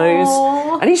wide nose,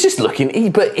 and he's just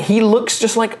looking. But he looks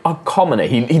just like a commoner.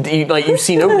 He like you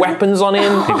see no weapons on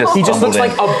him. He just looks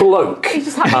like a bloke. He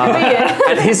just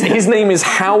and his name is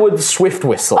Howard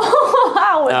Swiftwhistle.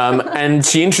 And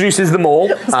she introduces them all.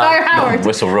 Howard.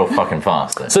 Whistle real fucking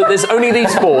fast. Then. So there's only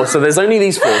these four. So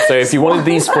if you wanted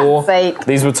these four,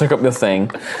 these would take up your thing.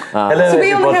 Hello, So we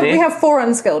have 4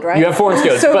 unskilled, right? You have 4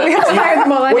 unskilled. So but we have to hire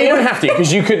them all. Well, you don't have to,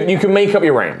 because you could make up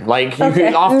your own. Like you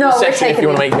could after the section if you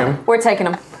want to make them. We're taking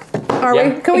them. Are we?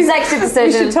 Can we? Executive We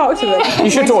decision. should talk to them.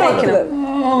 You should talk to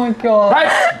them. Oh my god.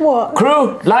 Right. What?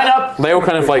 Crew, line up. They all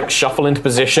kind of like shuffle into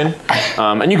position,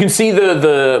 and you can see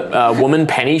the woman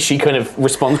Penny. She kind of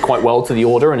responds quite well to the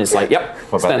order and is like, "Yep,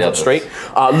 stands up straight."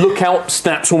 Lookout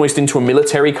snaps almost into a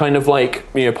military kind of like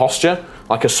posture,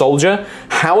 like a soldier.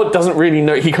 Howard doesn't really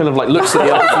know. He kind of like looks at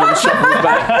the others and then shuffles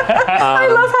back. I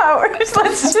love Howard.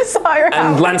 Let's just hire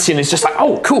Howard. And Lancian is just like,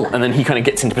 "Oh, cool," and then he kind of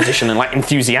gets into position and like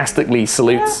enthusiastically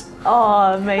salutes.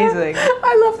 Oh, amazing.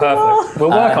 I love them all. Perfect. We'll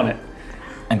work on it.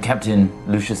 And Captain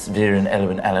Lucius Viren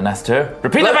Elwin Alanaster.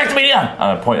 Repeat that back to me,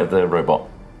 yeah. Point at the robot.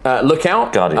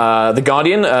 Lookout. Guardian. The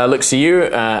Guardian looks at you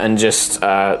and just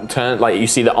turn. Like you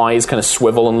see the eyes kind of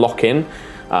swivel and lock in.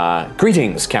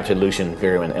 Greetings, Captain Lucian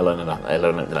Viren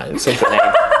Elwin. Simple name.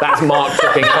 That's Mark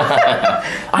tripping.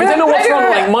 I don't know what's wrong.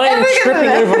 Like mine is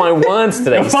tripping over my words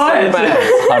today. So bad.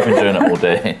 I've been doing it all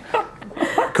day.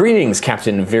 Greetings,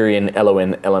 Captain Virian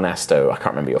Elowin Elenasto. I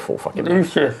can't remember your full fucking name.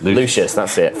 Lucius,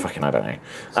 that's it. Fucking, I don't know.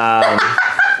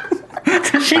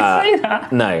 Did she say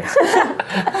that? No.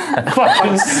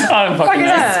 I'm fucking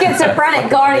Schizophrenic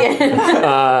guardian.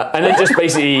 And then just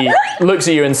basically looks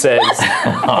at you and says,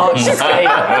 Oh,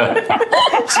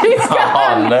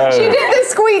 no. She did the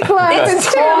squeak line. It's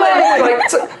too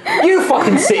late. You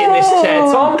fucking sit in this chair,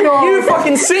 Tom. You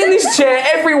fucking sit in this chair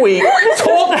every week,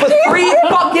 talk for 3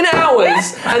 fucking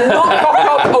hours, and not cock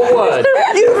up a word.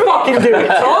 You fucking do it,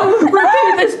 Tom.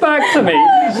 Repeat this back to me.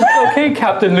 Okay,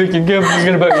 Captain Luke, you're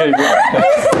going to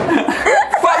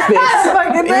Fuck this.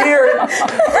 Here,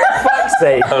 fuck's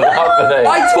sake.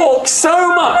 I talk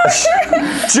so much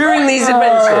during these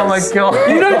adventures. Oh my god.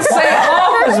 You don't say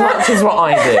half as much as what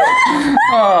I do.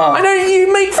 I know you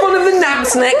make fun of the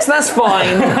naps next, that's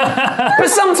fine. But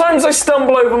sometimes I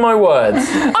stumble over my words.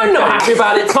 I'm not happy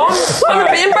about it, Tom. I'm a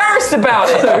bit embarrassed about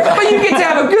it. But you get to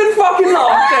have a good fucking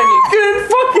laugh, don't you? Good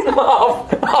fucking laugh.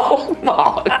 Oh,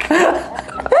 Mark.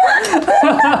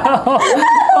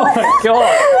 Oh my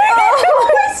god.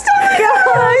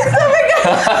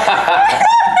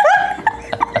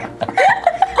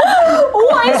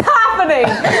 What is happening?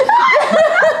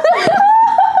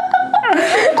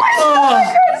 Oh my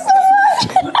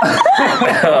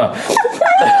god.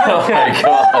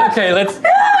 Okay, let's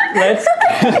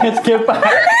get back.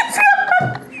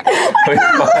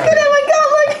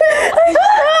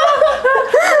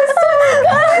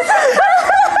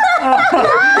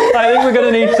 I think we're going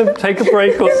to need to take a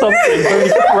break or something. Holy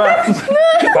crap.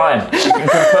 Fine, you can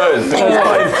compose.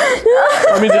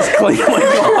 Let me just clean my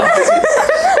glasses.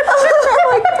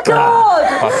 God.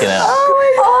 Fucking hell. Oh,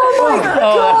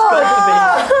 that's got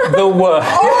to be the worst.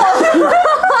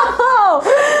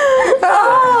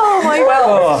 Oh my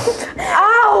god.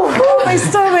 Ow. My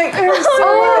stomach hurts so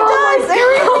much.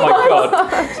 Oh my god.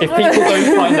 If people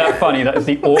don't find that funny, that is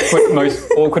the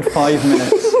most awkward 5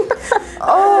 minutes.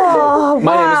 Oh,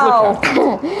 My name is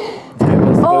Lookout.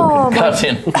 Oh my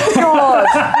Guardian. god.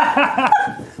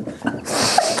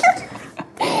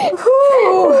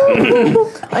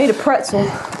 I need a pretzel.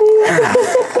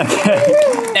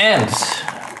 And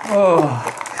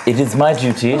it is my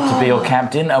duty to be your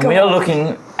captain, and we are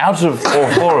looking out of all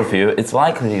 4 of you. It's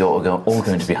likely you're all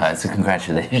going to be hired, so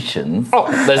congratulations. Oh,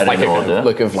 there's At like an a order.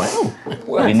 look of like,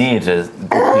 We need good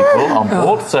people on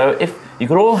board, so if you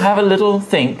could all have a little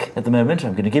think at the moment,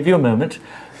 I'm going to give you a moment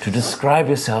to describe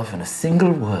yourself in a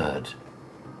single word.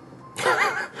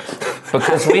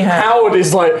 Because we have... Howard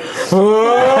is like,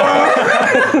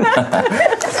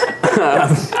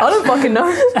 I don't fucking know.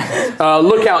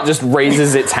 Lookout just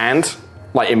raises its hand,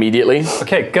 like immediately.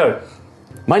 Okay, go.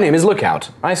 My name is Lookout.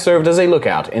 I served as a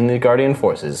lookout in the Guardian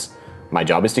forces. My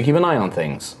job is to keep an eye on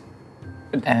things.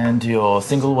 And your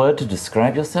single word to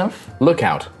describe yourself?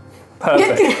 Lookout.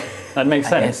 Perfect. That makes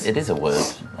sense. Yes, it is a word.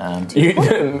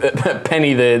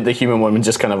 Penny, the human woman,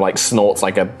 just kind of like snorts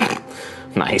like a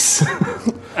nice.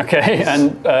 Okay,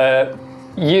 and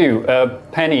you,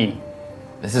 Penny.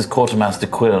 This is Quartermaster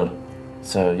Quill,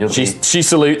 so you'll She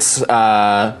salutes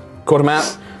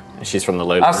Quartermat. She's from the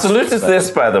low. Our salute is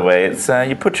this, by the way. It's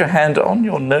you put your hand on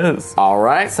your nose. All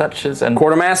right. Such as... And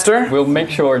Quartermaster. We'll make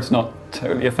sure it's not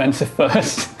totally offensive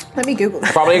first. Let me Google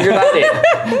that. Probably a good idea.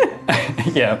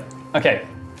 Yeah. Okay.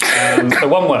 So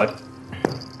one word.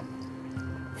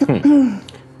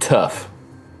 Tough.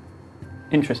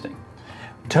 Interesting.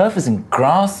 turf is in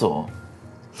grass or...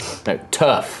 No,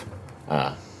 tough.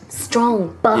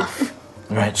 Strong, buff.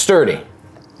 Right. Sturdy.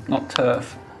 Not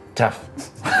turf. Tough.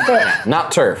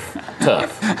 Not turf.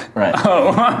 Tough. Right.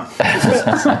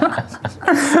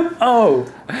 Oh.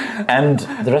 And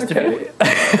the rest of you?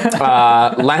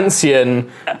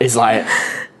 Lancian is like,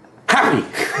 happy.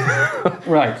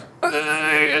 Right.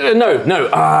 No.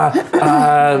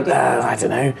 I don't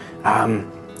know.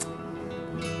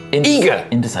 Eager.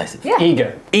 Indecisive. Yeah.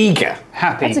 Eager.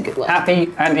 Happy. That's a good word.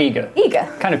 Happy and eager. Eager.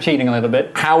 Kind of cheating a little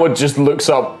bit. Howard just looks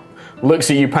at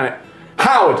you, panic.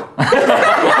 Howard!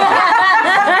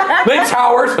 Thanks,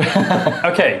 Howard!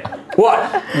 Okay.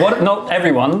 What? Not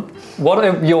everyone. What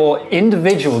are your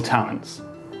individual talents?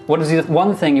 What is the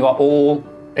one thing you are all...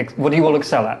 What do you all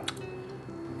excel at?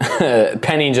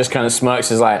 Penny just kind of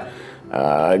smirks, is like,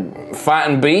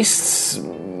 fighting beasts,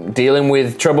 dealing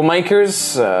with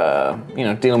troublemakers,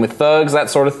 dealing with thugs, that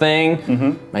sort of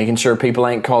thing. Making sure people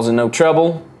ain't causing no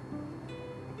trouble.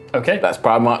 Okay. That's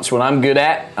probably much what I'm good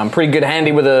at. I'm pretty good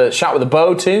handy with a shot with a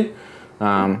bow too.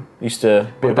 Used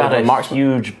to be What about a a marksman.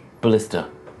 huge ballista?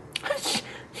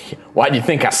 Why do you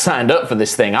think I signed up for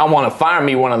this thing? I want to fire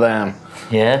me one of them.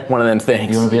 Yeah? One of them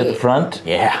things. You want to be at the front?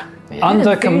 Yeah.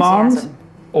 Under command?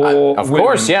 Or Of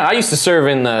course, yeah. I used to serve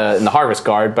in the Harvest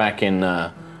Guard back in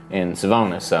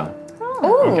Savona, so.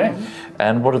 Okay.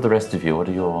 And what are the rest of you? What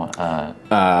are your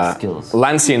skills?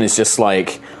 Lancian is just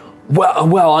like,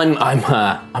 well, I'm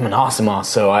an Asimar,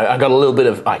 so I got a little bit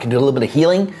of, I can do a little bit of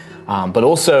healing, but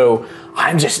also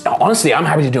I'm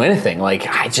happy to do anything. Like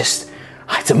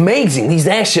it's amazing. These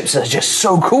airships are just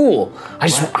so cool. I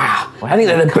think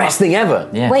they're the best thing ever.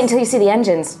 Yeah. Wait until you see the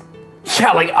engines.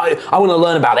 Yeah, like I want to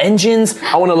learn about engines,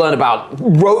 I want to learn about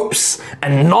ropes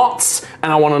and knots,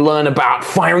 and I want to learn about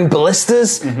firing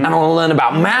ballistas, and I want to learn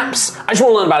about maps. I just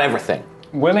want to learn about everything.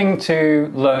 Willing to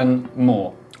learn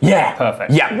more. Yeah.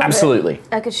 Perfect. Yeah, absolutely.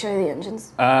 I could show you the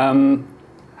engines.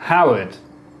 Howard,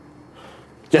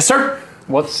 Yes, sir?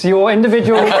 what's your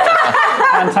individual...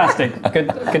 Fantastic.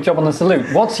 Good job on the salute.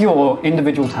 What's your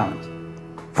individual talent?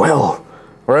 Well,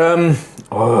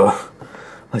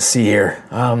 let's see here.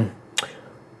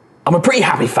 I'm a pretty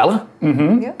happy fella.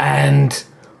 And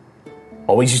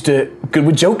always used to good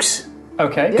with jokes.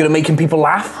 Okay. Good at making people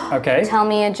laugh. Okay. Tell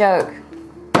me a joke.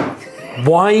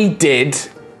 Why did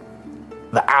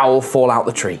the owl fall out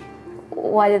the tree?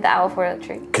 Why did the owl fall out of the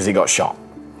tree? Because he got shot.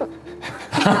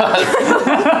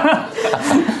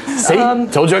 See?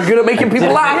 Told you I'm good at making people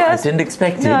laugh. I didn't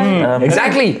expect it.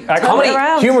 Exactly. Comedy,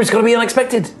 humor's got to be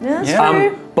unexpected.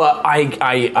 But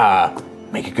I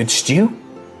make a good stew.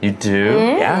 You do?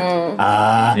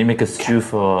 Yeah. Can you make a stew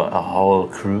for a whole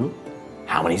crew?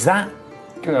 How many's that?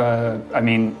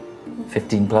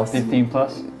 15 plus? 15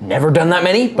 plus. Never done that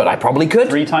many, but I probably could.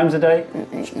 3 times a day.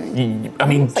 I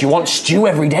mean, do you want stew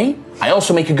every day? I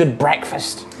also make a good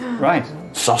breakfast. Right.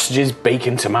 Sausages,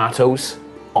 bacon, tomatoes,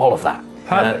 all of that.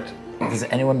 Perfect.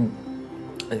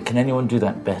 Can anyone do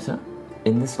that better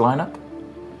in this lineup?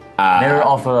 May I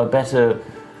offer better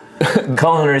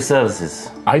culinary services?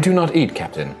 I do not eat,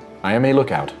 Captain. I am a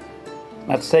lookout.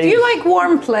 Let's say... Do you like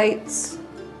warm plates?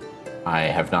 I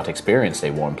have not experienced a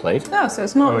warm plate. No, so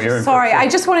it's not. you're in Sorry, for it. I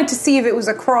just wanted to see if it was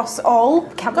across all.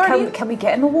 Can we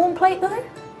get him a warm plate though?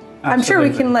 I'm sure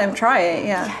we can let him try it.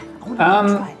 Yeah.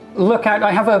 Look out,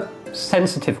 I have a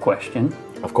sensitive question.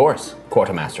 Of course,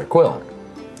 Quartermaster Quill.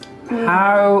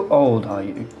 How old are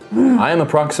you? I am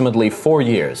approximately 4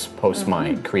 years post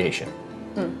my creation.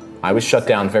 I was shut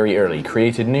down very early,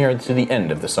 created near to the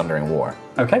end of the Sundering War.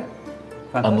 Okay.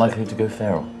 Unlikely to go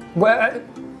feral. Well,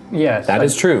 yes. That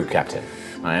is true, Captain.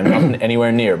 I am not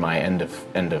anywhere near my end of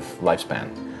lifespan.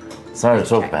 Sorry to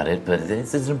talk about it, but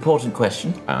it's an important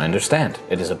question. I understand.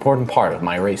 It is an important part of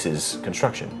my race's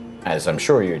construction, as I'm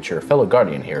sure your fellow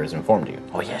guardian here has informed you.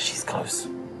 Oh yeah, she's close.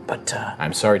 But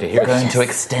I'm sorry to hear going that. to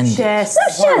extend it. Yes.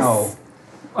 Wow.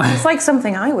 It's like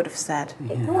something I would have said.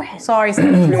 Sorry,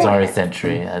 Sentry. Sorry,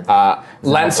 Sentry.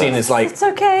 Lancian is like, It's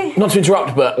okay. not to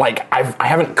interrupt, but like I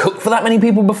haven't cooked for that many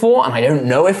people before, and I don't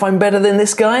know if I'm better than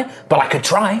this guy, but I could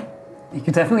try. You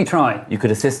could definitely try. You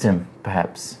could assist him,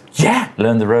 perhaps. Yeah.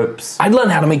 Learn the ropes. I'd learn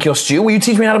how to make your stew. Will you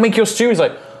teach me how to make your stew? He's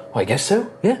like, oh, I guess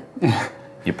so. Yeah.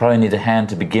 You probably need a hand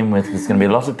to begin with. There's going to be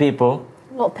a lot of people.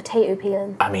 A lot of potato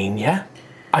peeling. I mean, yeah.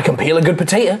 I can peel a good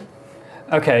potato.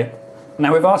 Okay.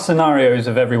 Now, with our scenarios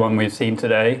of everyone we've seen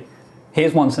today,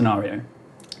 here's one scenario.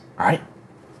 All right.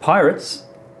 Pirates,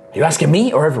 Are you asking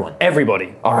me or everyone?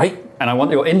 everybody. All right. And I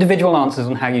want your individual answers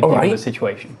on how you deal right. with the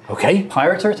situation. Okay.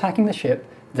 Pirates are attacking the ship.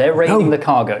 They're raiding the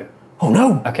cargo. Oh,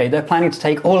 no. Okay, they're planning to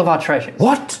take all of our treasures.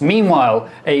 What? Meanwhile,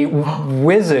 a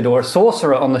wizard or a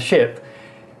sorcerer on the ship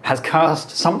has cast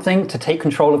something to take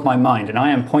control of my mind, and I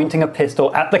am pointing a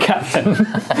pistol at the captain.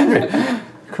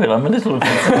 Quill, I'm a little...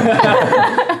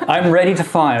 I'm ready to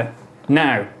fire.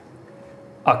 Now,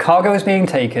 our cargo is being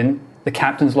taken, the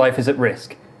captain's life is at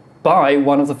risk, by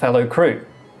one of the fellow crew.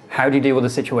 How do you deal with the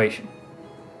situation?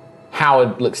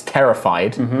 Howard looks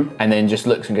terrified and then just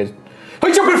looks and goes,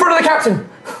 I jump in front of the captain!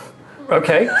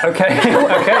 Okay.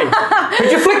 I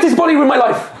deflect his body with my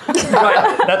life!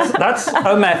 Right, that's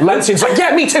a method. Lansing's like,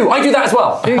 yeah, me too. I do that as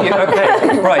well. Do you?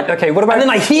 Okay, right, okay. What about... And then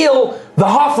I heal the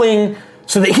halfling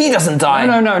so that he doesn't die.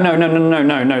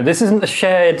 No. This isn't a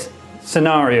shared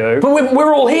scenario. But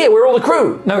we're all here. We're all the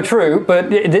crew. No, true, but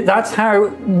that's how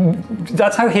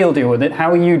he'll deal with it.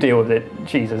 How will you deal with it,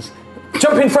 Jesus?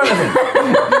 Jump in front of him.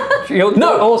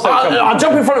 I'll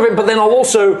jump in front of him, but then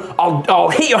I'll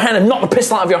hit your hand and knock the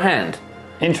pistol out of your hand.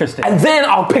 Interesting. And then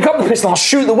I'll pick up the pistol and I'll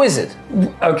shoot the wizard.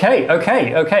 Okay.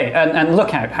 And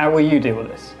look out, how will you deal with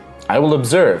this? I will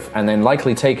observe and then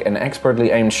likely take an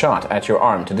expertly aimed shot at your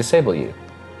arm to disable you.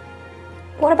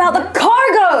 What about the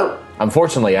cargo?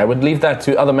 Unfortunately, I would leave that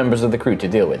to other members of the crew to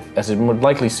deal with, as it would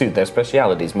likely suit their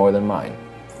specialities more than mine.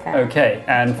 Okay,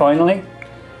 and finally?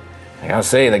 I gotta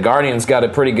say, the Guardian's got a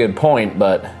pretty good point,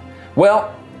 but...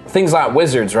 Well, things like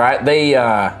wizards, right? They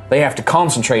have to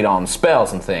concentrate on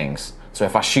spells and things. So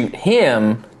if I shoot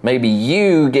him, maybe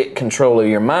you get control of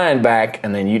your mind back,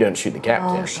 and then you don't shoot the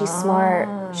captain. Oh, she's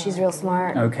smart. She's real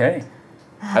smart. Okay.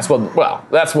 That's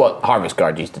what Harvest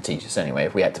Guard used to teach us anyway,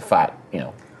 if we had to fight,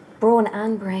 Brawn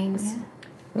and brains.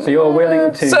 So you're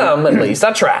willing to... Some, at least.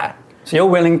 I try. So you're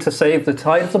willing to save the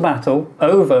tide of the battle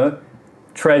over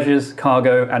treasures,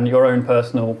 cargo, and your own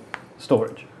personal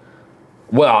storage?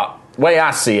 Well, the way I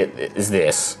see it is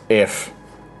this. If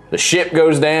the ship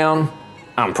goes down,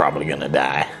 I'm probably gonna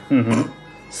die. Mm-hmm.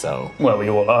 So... Well, we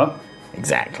all are.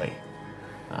 Exactly.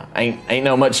 Ain't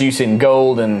no much use in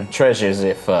gold and treasures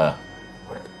if we're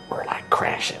like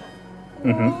crashing.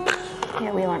 Mm-hmm.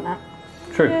 Yeah, we learned that.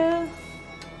 True. Yeah.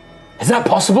 Is that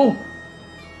possible?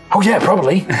 Oh yeah,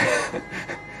 probably.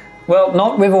 Well,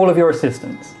 not with all of your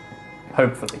assistance.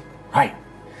 Hopefully. Right.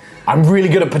 I'm really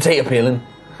good at potato peeling.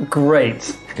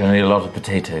 Great. You're gonna need a lot of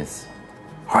potatoes.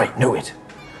 Alright, noted.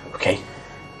 Okay.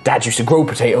 Dad used to grow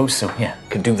potatoes, so yeah,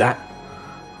 could do that.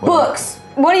 Books.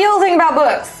 What do y'all think about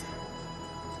books?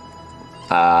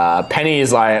 Penny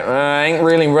is like, I ain't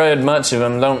really read much of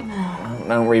them.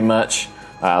 Don't read much.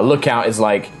 Lookout is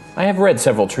like, I have read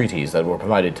several treaties that were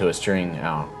provided to us during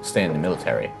our stay in the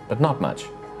military, but not much.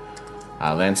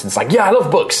 Lanson's like, yeah, I love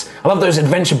books. I love those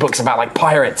adventure books about like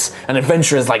pirates and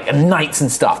adventurers, like and knights and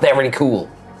stuff. They're really cool.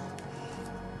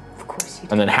 Of course you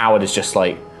do. And then Howard is just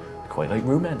like, quite like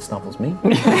romance novels, me.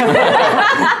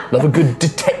 Love a good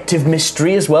detective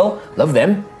mystery as well. Love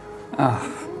them.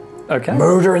 Okay.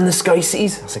 Murder in the Sky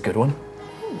Seas. That's a good one.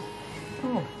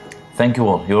 Thank you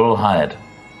all. You're all hired.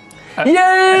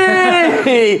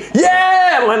 Yay!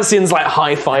 Yeah! Lanson's like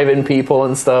high-fiving people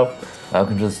and stuff.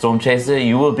 Welcome to the Storm Chaser.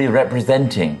 You will be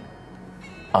representing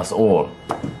us all.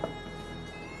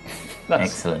 That's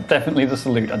excellent. Definitely the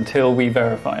salute until we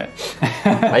verify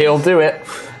it. He'll do it.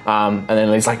 And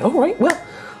then he's like, oh, right, well,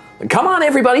 come on,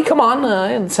 everybody, come on.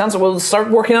 It sounds like we'll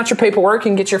start working out your paperwork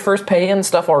and get your first pay and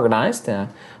stuff organized.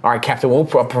 All right, Captain, we'll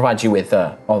provide you with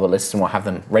all the lists and we'll have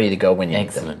them ready to go when you need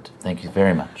them. Excellent. Thank you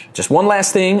very much. Just one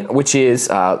last thing, which is,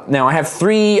 now I have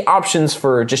 3 options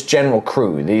for just general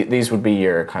crew. These would be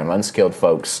your kind of unskilled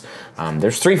folks.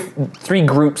 There's three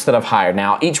groups that I've hired.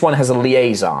 Now, each one has a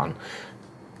liaison.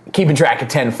 Keeping track of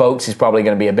 10 folks is probably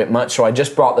going to be a bit much, so I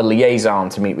just brought the liaison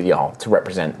to meet with y'all to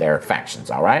represent their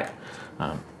factions, all right?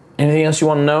 Anything else you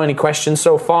want to know? Any questions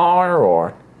so far,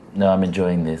 or...? No, I'm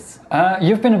enjoying this.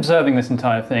 You've been observing this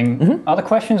entire thing. Mm-hmm. Are the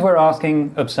questions we're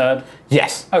asking absurd?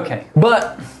 Yes. Okay.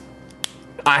 But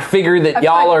I figure that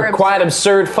y'all are quite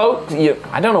absurd folk.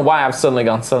 I don't know why I've suddenly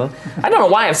gone southern.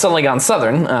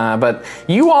 But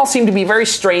you all seem to be very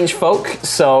strange folk,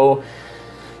 so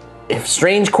if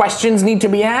strange questions need to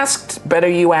be asked, better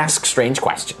you ask strange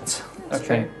questions.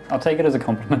 Okay, I'll take it as a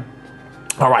compliment.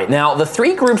 All right, now the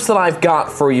 3 groups that I've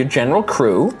got for your general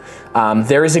crew,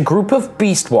 there is a group of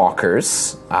beast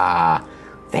walkers.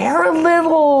 They're a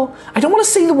little, I don't want to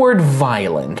say the word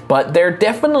violent, but they're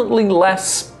definitely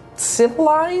less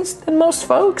civilized than most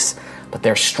folks. But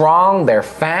they're strong, they're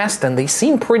fast, and they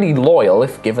seem pretty loyal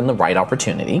if given the right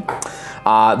opportunity.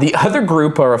 The other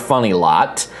group are a funny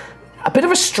lot. A bit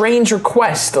of a strange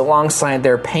request alongside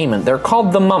their payment. They're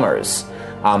called the Mummers.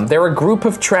 They're a group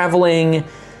of traveling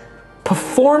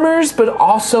performers, but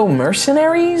also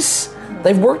mercenaries.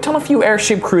 They've worked on a few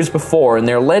airship crews before, and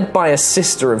they're led by a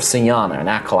sister of Sienna, an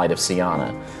acolyte of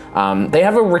Sienna. They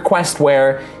have a request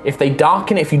where if you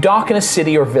dock in a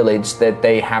city or village, that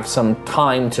they have some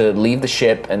time to leave the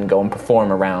ship and go and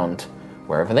perform around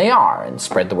wherever they are and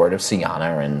spread the word of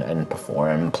Sienna and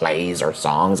perform plays or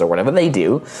songs or whatever they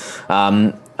do.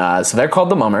 So they're called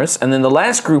the Mummers. And then the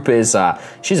last group is,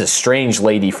 she's a strange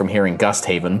lady from here in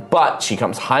Gusthaven, but she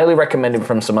comes highly recommended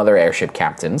from some other airship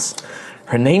captains.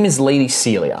 Her name is Lady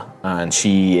Celia, and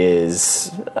she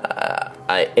is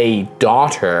a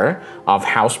daughter of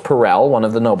House Perel, one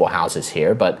of the noble houses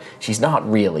here, but she's not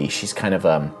really. She's kind of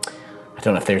I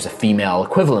don't know if there's a female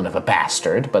equivalent of a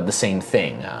bastard, but the same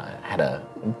thing. Had a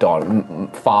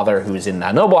father who was in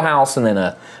that noble house, and then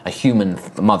a human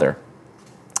mother.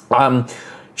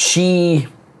 She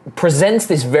presents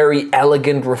this very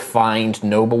elegant, refined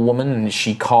noblewoman, and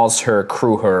she calls her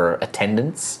crew her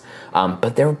attendants.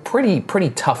 But they're a pretty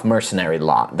tough mercenary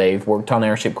lot. They've worked on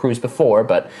airship crews before,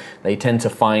 but they tend to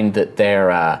find that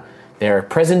their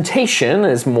presentation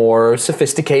is more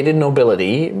sophisticated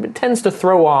nobility. It tends to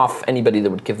throw off anybody that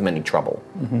would give them any trouble.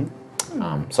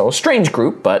 Mm-hmm. So a strange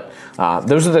group, but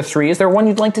those are the three. Is there one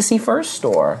you'd like to see first,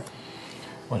 or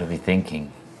what are we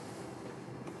thinking?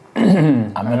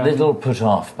 I'm a little put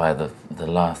off by the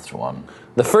last one.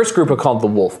 The first group are called the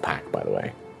Wolf Pack, by the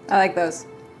way. I like those.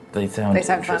 They sound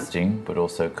interesting, fun. But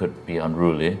also could be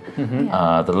unruly. Mm-hmm.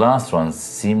 Yeah. The last ones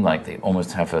seem like they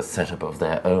almost have a setup of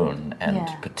their own, and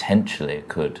potentially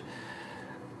could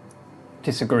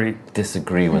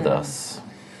disagree with us.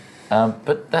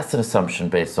 But that's an assumption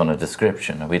based on a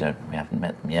description. We haven't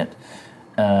met them yet.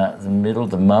 The middle,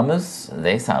 the mummers,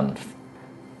 they sound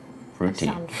fruity.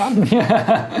 They sound fun.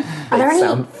 They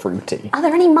sound fruity. Are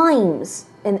there any mimes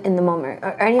in the mummer?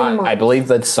 I believe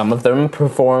that some of them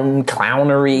perform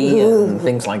clownery and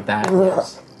things like that.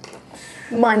 Yes.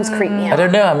 Mimes creep me out. I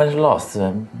don't know. I'm at a loss.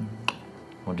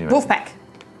 What do you Wolfpack.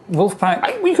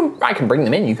 Wolfpack. I can bring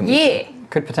them in. You can. Yeah.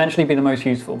 Could potentially be the most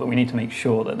useful, but we need to make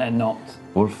sure that they're not.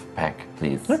 Wolfpack,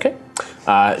 please. Okay.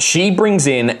 She brings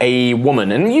in a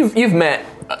woman, and you've met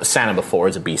Sana before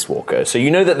as a beast walker, so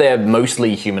you know that they're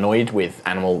mostly humanoid with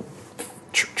animal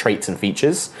traits and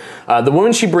features. The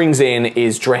woman she brings in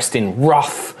is dressed in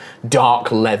rough,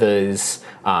 dark leathers,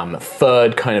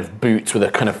 furred kind of boots with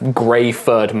a kind of grey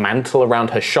furred mantle around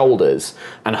her shoulders,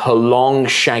 and her long,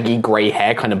 shaggy grey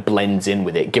hair kind of blends in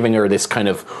with it, giving her this kind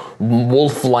of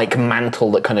wolf-like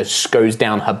mantle that kind of goes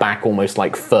down her back almost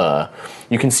like fur.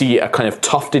 You can see a kind of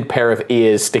tufted pair of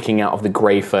ears sticking out of the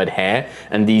grey furred hair,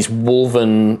 and these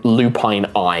wolven lupine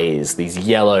eyes, these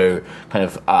yellow kind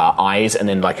of eyes, and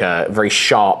then like a very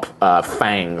sharp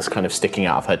fangs kind of sticking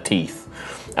out of her teeth.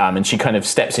 And she kind of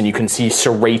steps in. You can see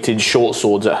serrated short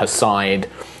swords at her side,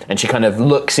 and she kind of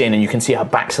looks in, and you can see her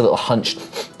back's a little hunched.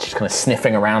 She's kind of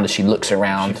sniffing around as she looks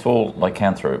around. She's all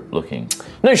lycanthrope looking.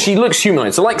 No, she looks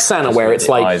humanoid. So like Sana, just where it's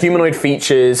like humanoid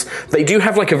features. They do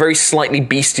have like a very slightly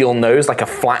bestial nose, like a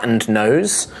flattened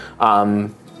nose,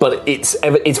 but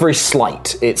it's very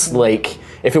slight. It's like,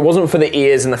 if it wasn't for the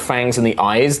ears and the fangs and the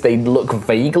eyes, they look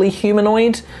vaguely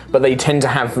humanoid, but they tend to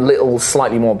have little,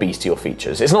 slightly more bestial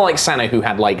features. It's not like Sana, who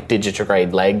had like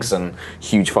digitigrade legs and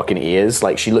huge fucking ears.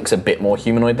 Like, she looks a bit more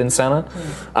humanoid than Sana.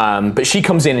 But she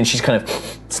comes in and she's kind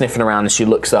of sniffing around, and she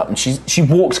looks up, and she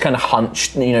walks kind of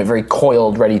hunched, very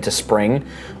coiled, ready to spring.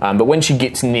 But when she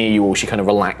gets near you all, she kind of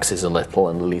relaxes a little,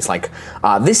 and Lily's like,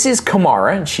 this is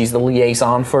Kamara, and she's the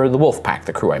liaison for the Wolf Pack,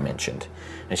 the crew I mentioned.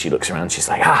 And she looks around and she's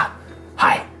like,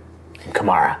 hi, I'm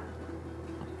Kamara.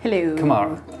 Hello.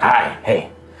 Kamara. Hi,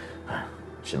 hey.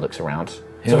 She looks around.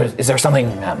 So is there something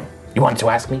you wanted to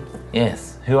ask me?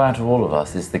 Yes. Who out of all of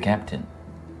us is the captain?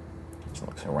 She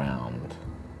looks around.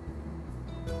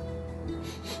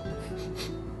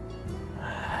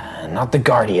 Not the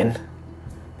Guardian.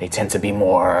 They tend to be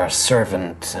more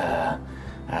servant,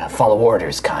 follow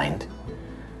orders kind.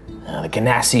 The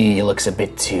Ganassi looks a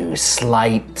bit too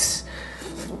slight.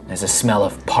 There's a smell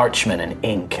of parchment and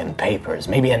ink and papers.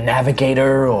 Maybe a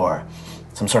navigator or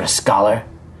some sort of scholar.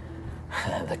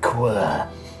 The Kua,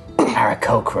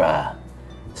 Arakokra.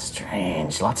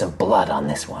 Strange. Lots of blood on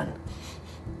this one.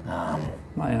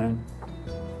 My own.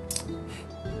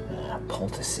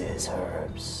 Poultices,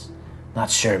 herbs. Not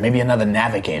sure. Maybe another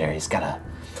navigator. He's got a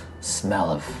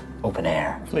smell of open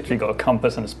air. I've literally got a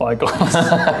compass and a spyglass.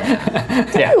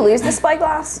 Did you lose the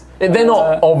spyglass? They're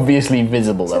not obviously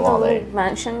visible, though, are they?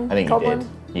 Mansion. I think goblin?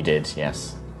 you did. You did,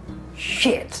 yes.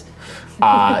 Shit.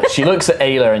 She looks at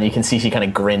Ayla, and you can see she kind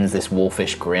of grins this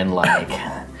wolfish grin, like,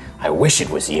 I wish it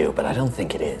was you, but I don't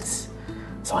think it is.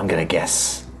 So I'm gonna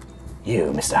guess you,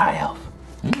 Mr. High Elf.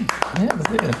 Yeah,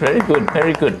 very good,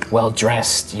 very good. Well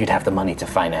dressed, you'd have the money to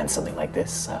finance something like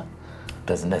this.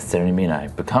 Doesn't necessarily mean I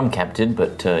become captain,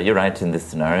 but you're right in this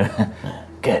scenario.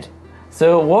 Good.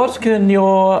 So what can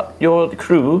your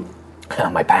crew,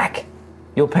 my pack,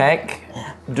 your pack,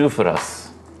 do for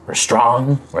us? We're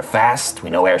strong, we're fast, we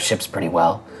know airships pretty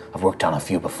well. I've worked on a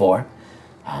few before.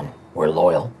 We're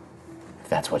loyal, if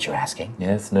that's what you're asking.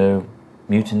 Yes, no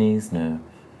mutinies, no...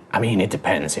 I mean, it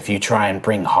depends. If you try and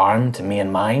bring harm to me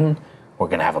and mine, we're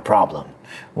gonna have a problem.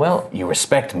 Well... You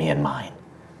respect me and mine,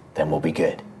 then we'll be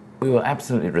good. We will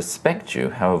absolutely respect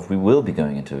you, however, we will be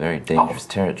going into very dangerous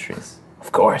territories.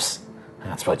 Of course.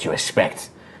 That's what you expect.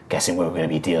 Guessing we're going to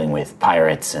be dealing with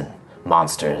pirates and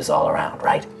monsters all around,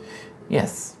 right?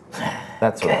 Yes,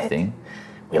 that sort of thing.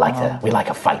 We like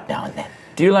a fight now and then.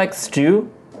 Do you like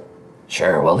stew?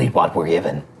 Sure, we'll eat what we're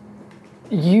given.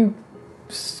 You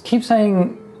keep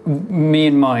saying me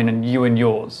and mine and you and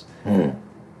yours.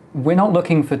 We're not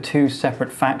looking for two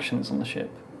separate factions on the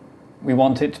ship. We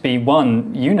want it to be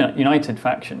one united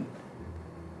faction.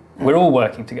 We're all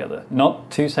working together, not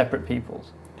two separate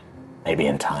peoples. Maybe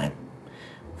in time.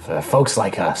 For folks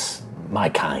like us, my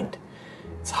kind,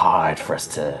 it's hard for us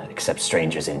to accept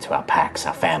strangers into our packs,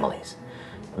 our families.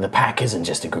 The pack isn't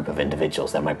just a group of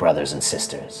individuals. They're my brothers and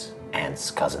sisters, aunts,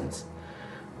 cousins.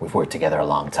 We've worked together a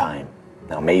long time.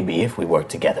 Now maybe if we work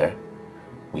together,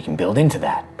 we can build into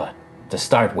that. But to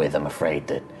start with, I'm afraid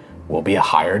that we'll be a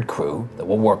hired crew that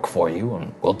will work for you,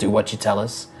 and we'll do what you tell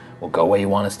us. We'll go where you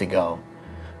want us to go.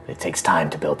 But it takes time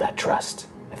to build that trust.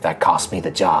 If that costs me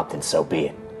the job, then so be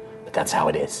it. But that's how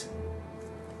it is.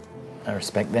 I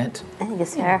respect that. I think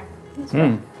it's fair.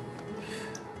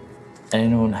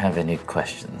 Anyone have any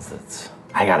questions?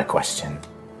 I got a question.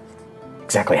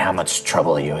 Exactly how much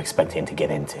trouble are you expecting to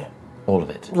get into? All of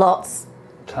it. Lots.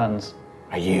 Tons.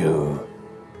 Are you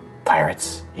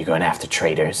pirates? You going after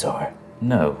traders or?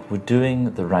 No, we're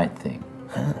doing the right thing.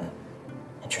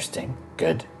 Interesting.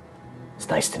 Good. It's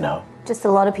nice to know. Just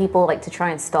a lot of people like to try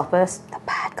and stop us. The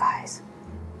bad guys.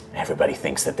 Everybody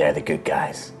thinks that they're the good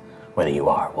guys. Whether you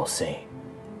are, we'll see.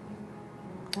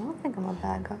 I don't think I'm a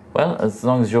bad guy. Well, as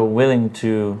long as you're willing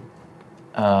to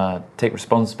take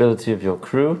responsibility of your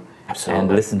crew and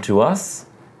listen to us,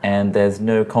 and there's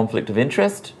no conflict of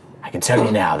interest. I can tell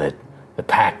you now that the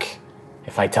pack,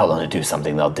 if I tell them to do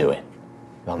something, they'll do it.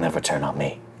 They'll never turn on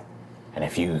me. And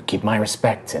if you keep my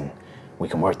respect and we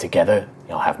can work together,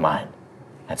 you'll have mine.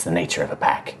 That's the nature of a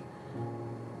pack.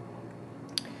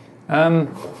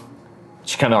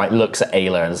 She kind of like looks at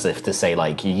Ayla as if to say,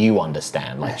 like, you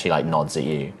understand. Like, she like nods at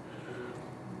you.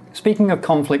 Speaking of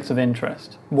conflicts of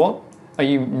interest, what are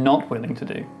you not willing to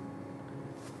do?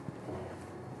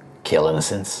 Kill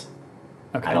innocents.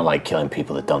 Okay. I don't like killing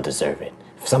people that don't deserve it.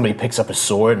 If somebody picks up a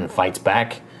sword and fights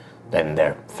back, then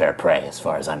they're fair prey as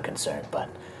far as I'm concerned. But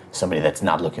somebody that's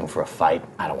not looking for a fight,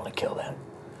 I don't want to kill them.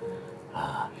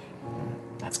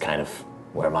 That's kind of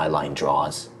where my line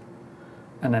draws.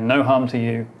 And then no harm to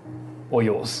you or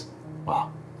yours.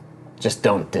 Well, just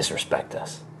don't disrespect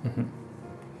us.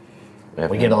 Mm-hmm.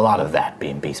 We get a lot of that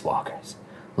being Beast Walkers.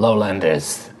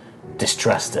 Lowlanders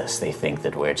distrust us. They think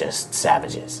that we're just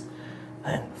savages.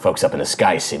 And folks up in the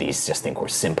Sky Cities just think we're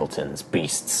simpletons,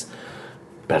 beasts,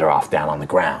 better off down on the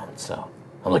ground. So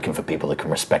I'm looking for people that can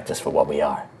respect us for what we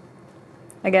are.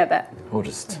 I get that. We'll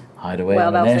just hide away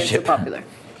Wild on an elf things are airship. popular.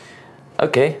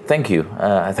 Okay, thank you.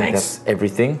 I think Thanks. that's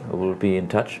everything. We'll be in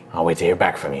touch. I'll wait to hear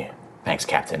back from you. Thanks,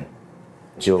 Captain.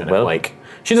 You're Kind of well. like,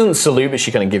 she doesn't salute, but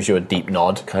she kind of gives you a deep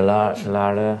nod.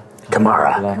 Kamara.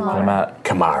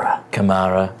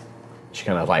 Kamara. She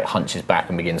kind of like hunches back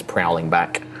and begins prowling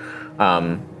back.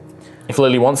 If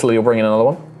Lily wants, Lily will bring in another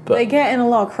one. But They get a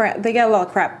lot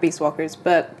of crap, Beast Walkers,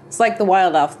 but it's like the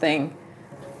wild elf thing.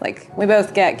 Like, we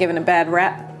both get given a bad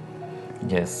rap,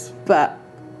 Yes. but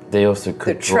They also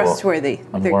could they're draw trustworthy. They're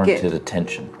unwarranted good.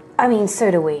 attention. I mean, so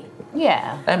do we.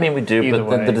 Yeah. I mean, we do, Either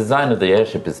but way. the design of the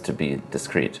airship is to be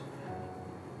discreet.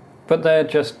 But they're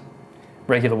just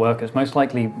regular workers, most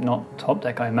likely not top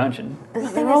deck, I imagine. But the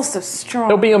thing They're is, also strong.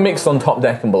 there'll be a mix on top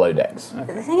deck and below decks.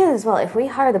 the thing is as well, if we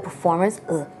hire the performers,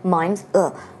 mimes,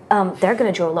 they're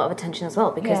going to draw a lot of attention as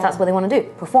well because that's what they want to do,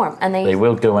 perform. And They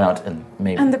will go out and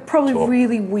maybe. And they're probably talk.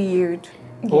 really weird.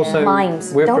 Also,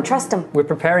 Mimes. we're Don't trust them. We're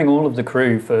preparing all of the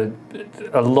crew for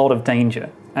a lot of danger,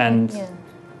 and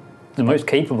the most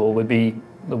capable would be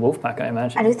the Wolfpack, I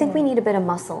imagine. I do think we need a bit of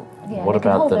muscle. Yeah, What they can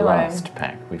about hold the their last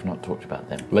pack? We've not talked about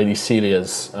them. Lady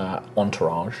Celia's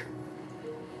entourage.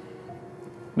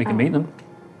 We can meet them.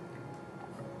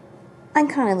 I'm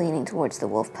kind of leaning towards the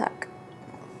wolf pack.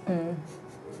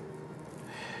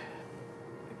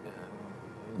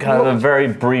 Kind of a very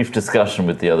brief discussion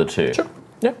with the other two. Sure.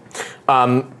 Yeah.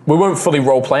 We won't fully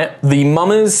roleplay it. The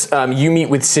mummers, you meet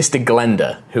with Sister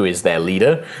Glenda, who is their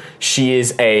leader. She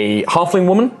is a halfling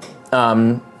woman,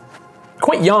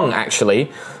 quite young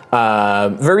actually,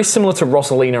 very similar to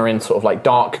Rosalina in sort of like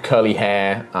dark curly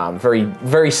hair, very,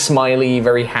 very smiley,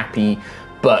 very happy,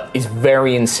 but is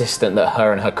very insistent that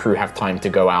her and her crew have time to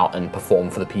go out and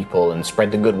perform for the people and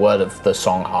spread the good word of the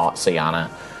song Heart Sayana.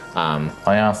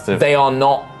 I asked if They are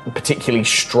not particularly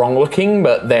strong looking,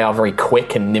 but they are very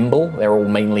quick and nimble. They're all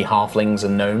mainly halflings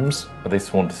and gnomes. are they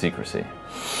sworn to secrecy.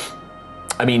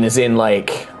 I mean, as in,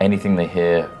 like... Anything they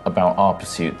hear about our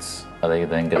pursuits, are they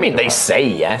then going to... I mean, they say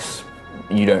yes.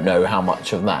 You don't know how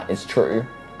much of that is true.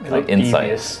 Like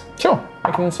insight. Sure,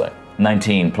 make an insight.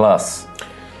 19 plus.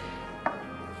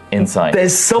 Insight.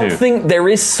 There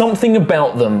is something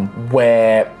about them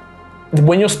where,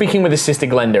 when you're speaking with a Sister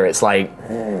Glenda, it's like,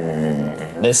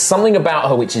 there's something about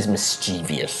her which is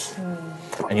mischievous.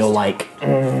 And you're like,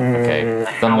 okay,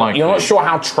 you're not sure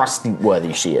how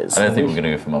trustworthy she is. I don't think we're going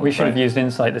to go for multiple. We should have used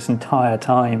insight this entire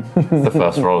time. The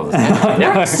first roll of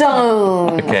this.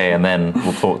 So Okay, and then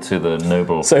we'll talk to the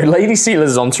noble. So Lady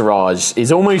Seela's entourage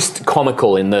is almost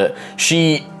comical in that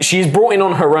she's brought in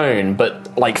on her own,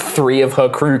 but like 3 of her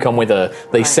crew come with her.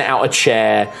 They set out a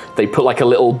chair, they put like a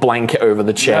little blanket over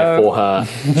the chair for her.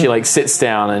 She like sits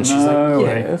down and she's like,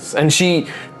 yes. And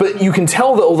but you can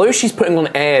tell that although she's putting on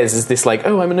airs as this like,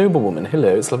 oh, I'm a noblewoman,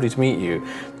 hello, it's lovely to meet you.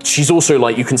 She's also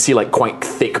like, you can see like quite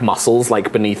thick muscles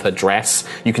like beneath her dress.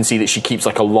 You can see that she keeps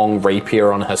like a long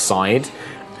rapier on her side.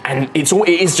 And it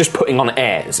is just putting on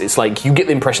airs. It's like you get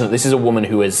the impression that this is a woman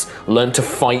who has learned to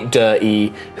fight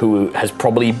dirty, who has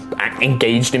probably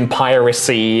engaged in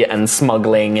piracy and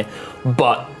smuggling,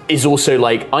 but is also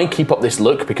like, I keep up this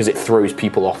look because it throws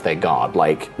people off their guard.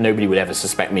 Like, nobody would ever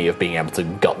suspect me of being able to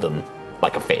gut them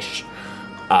like a fish.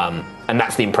 And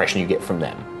that's the impression you get from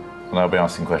them. And I'll be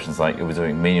asking questions like, are we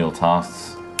doing menial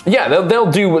tasks? Yeah,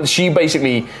 they'll do what she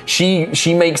basically, she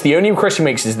makes, the only request she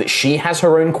makes is that she has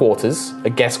her own quarters, a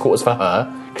guest quarters for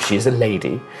her, because she is a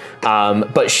lady.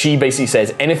 But she basically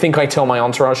says, anything I tell my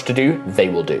entourage to do, they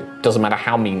will do. Doesn't matter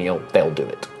how menial, they'll do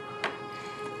it.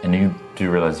 And you do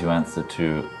realise you answer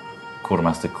to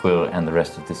Quartermaster Quill and the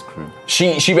rest of this crew?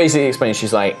 She basically explains,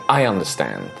 she's like, I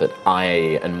understand that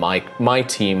I and my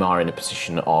team are in a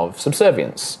position of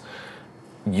subservience.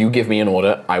 You give me an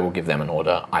order, I will give them an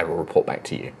order, I will report back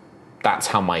to you. That's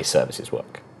how my services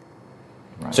work.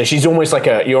 Right. So she's almost like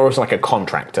you're almost like a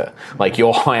contractor. Like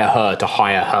you'll hire her to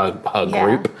hire her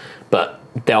group, but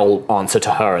they'll answer to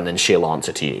her and then she'll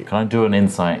answer to you. Can I do an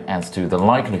insight as to the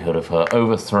likelihood of her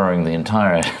overthrowing the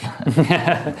entire...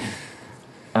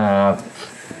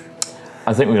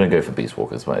 I think we're going to go for Beast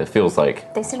Walkers, but it feels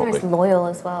like... They seem most loyal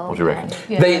as well. What do you reckon?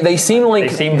 Yeah. They seem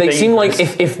like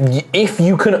if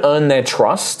you can earn their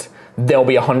trust, they'll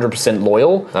be 100%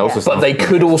 loyal. But they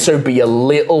could also be a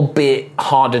little bit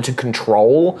harder to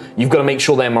control. You've got to make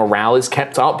sure their morale is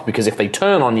kept up, because if they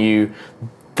turn on you,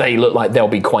 they look like they'll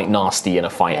be quite nasty in a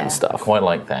fight and stuff. Quite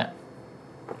like that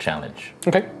challenge.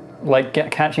 Okay. Like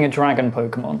catching a dragon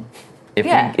Pokemon.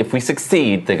 If we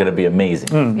succeed, they're going to be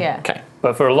amazing. Yeah. Okay.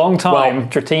 But for a long time,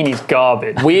 Dratini's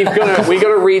garbage. We got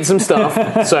to read some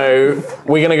stuff. So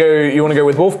we're gonna go. You want to go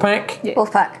with Wolfpack? Yeah.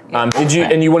 Wolfpack. Did you?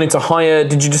 And you wanted to hire?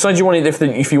 Did you decide you wanted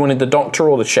if you wanted the doctor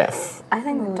or the chef? I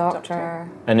think the doctor.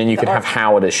 And then you could have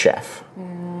Howard as chef.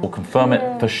 We'll confirm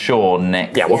it for sure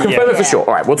next. Yeah, we'll confirm it for sure.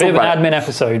 All right, we'll talk about an admin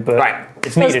episode, but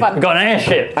it's needed. fun. We've got an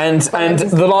airship. And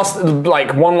the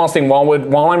one last thing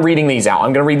while I'm reading these out,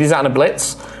 I'm going to read these out in a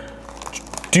blitz.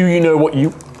 Do you know what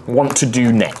you want to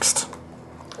do next?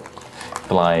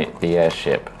 Fly the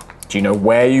airship. Do you know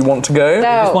where you want to go?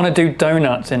 I just want to do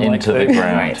donuts into the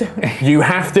ground. You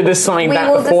have to decide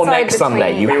that before next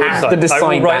Sunday. You have to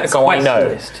decide that so I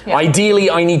know. Yeah. Ideally,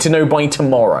 I need to know by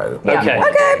tomorrow. Okay.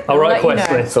 I'll write a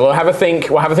quest list. So we'll have a think.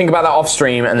 We'll have a think about that off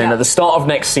stream, and then at the start of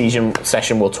next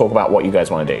session, we'll talk about what you guys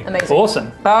want to do. Amazing.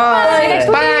 Awesome. Bye.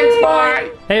 Thanks.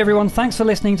 Bye. Hey everyone, thanks for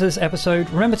listening to this episode.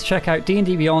 Remember to check out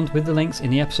D&D Beyond with the links in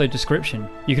the episode description.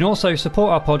 You can also support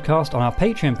our podcast on our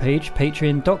Patreon page,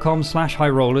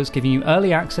 patreon.com/highrollers, giving you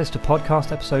early access to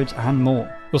podcast episodes and more.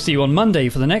 We'll see you on Monday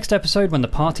for the next episode when the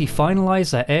party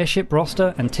finalise their airship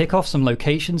roster and tick off some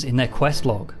locations in their quest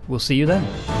log. We'll see you then.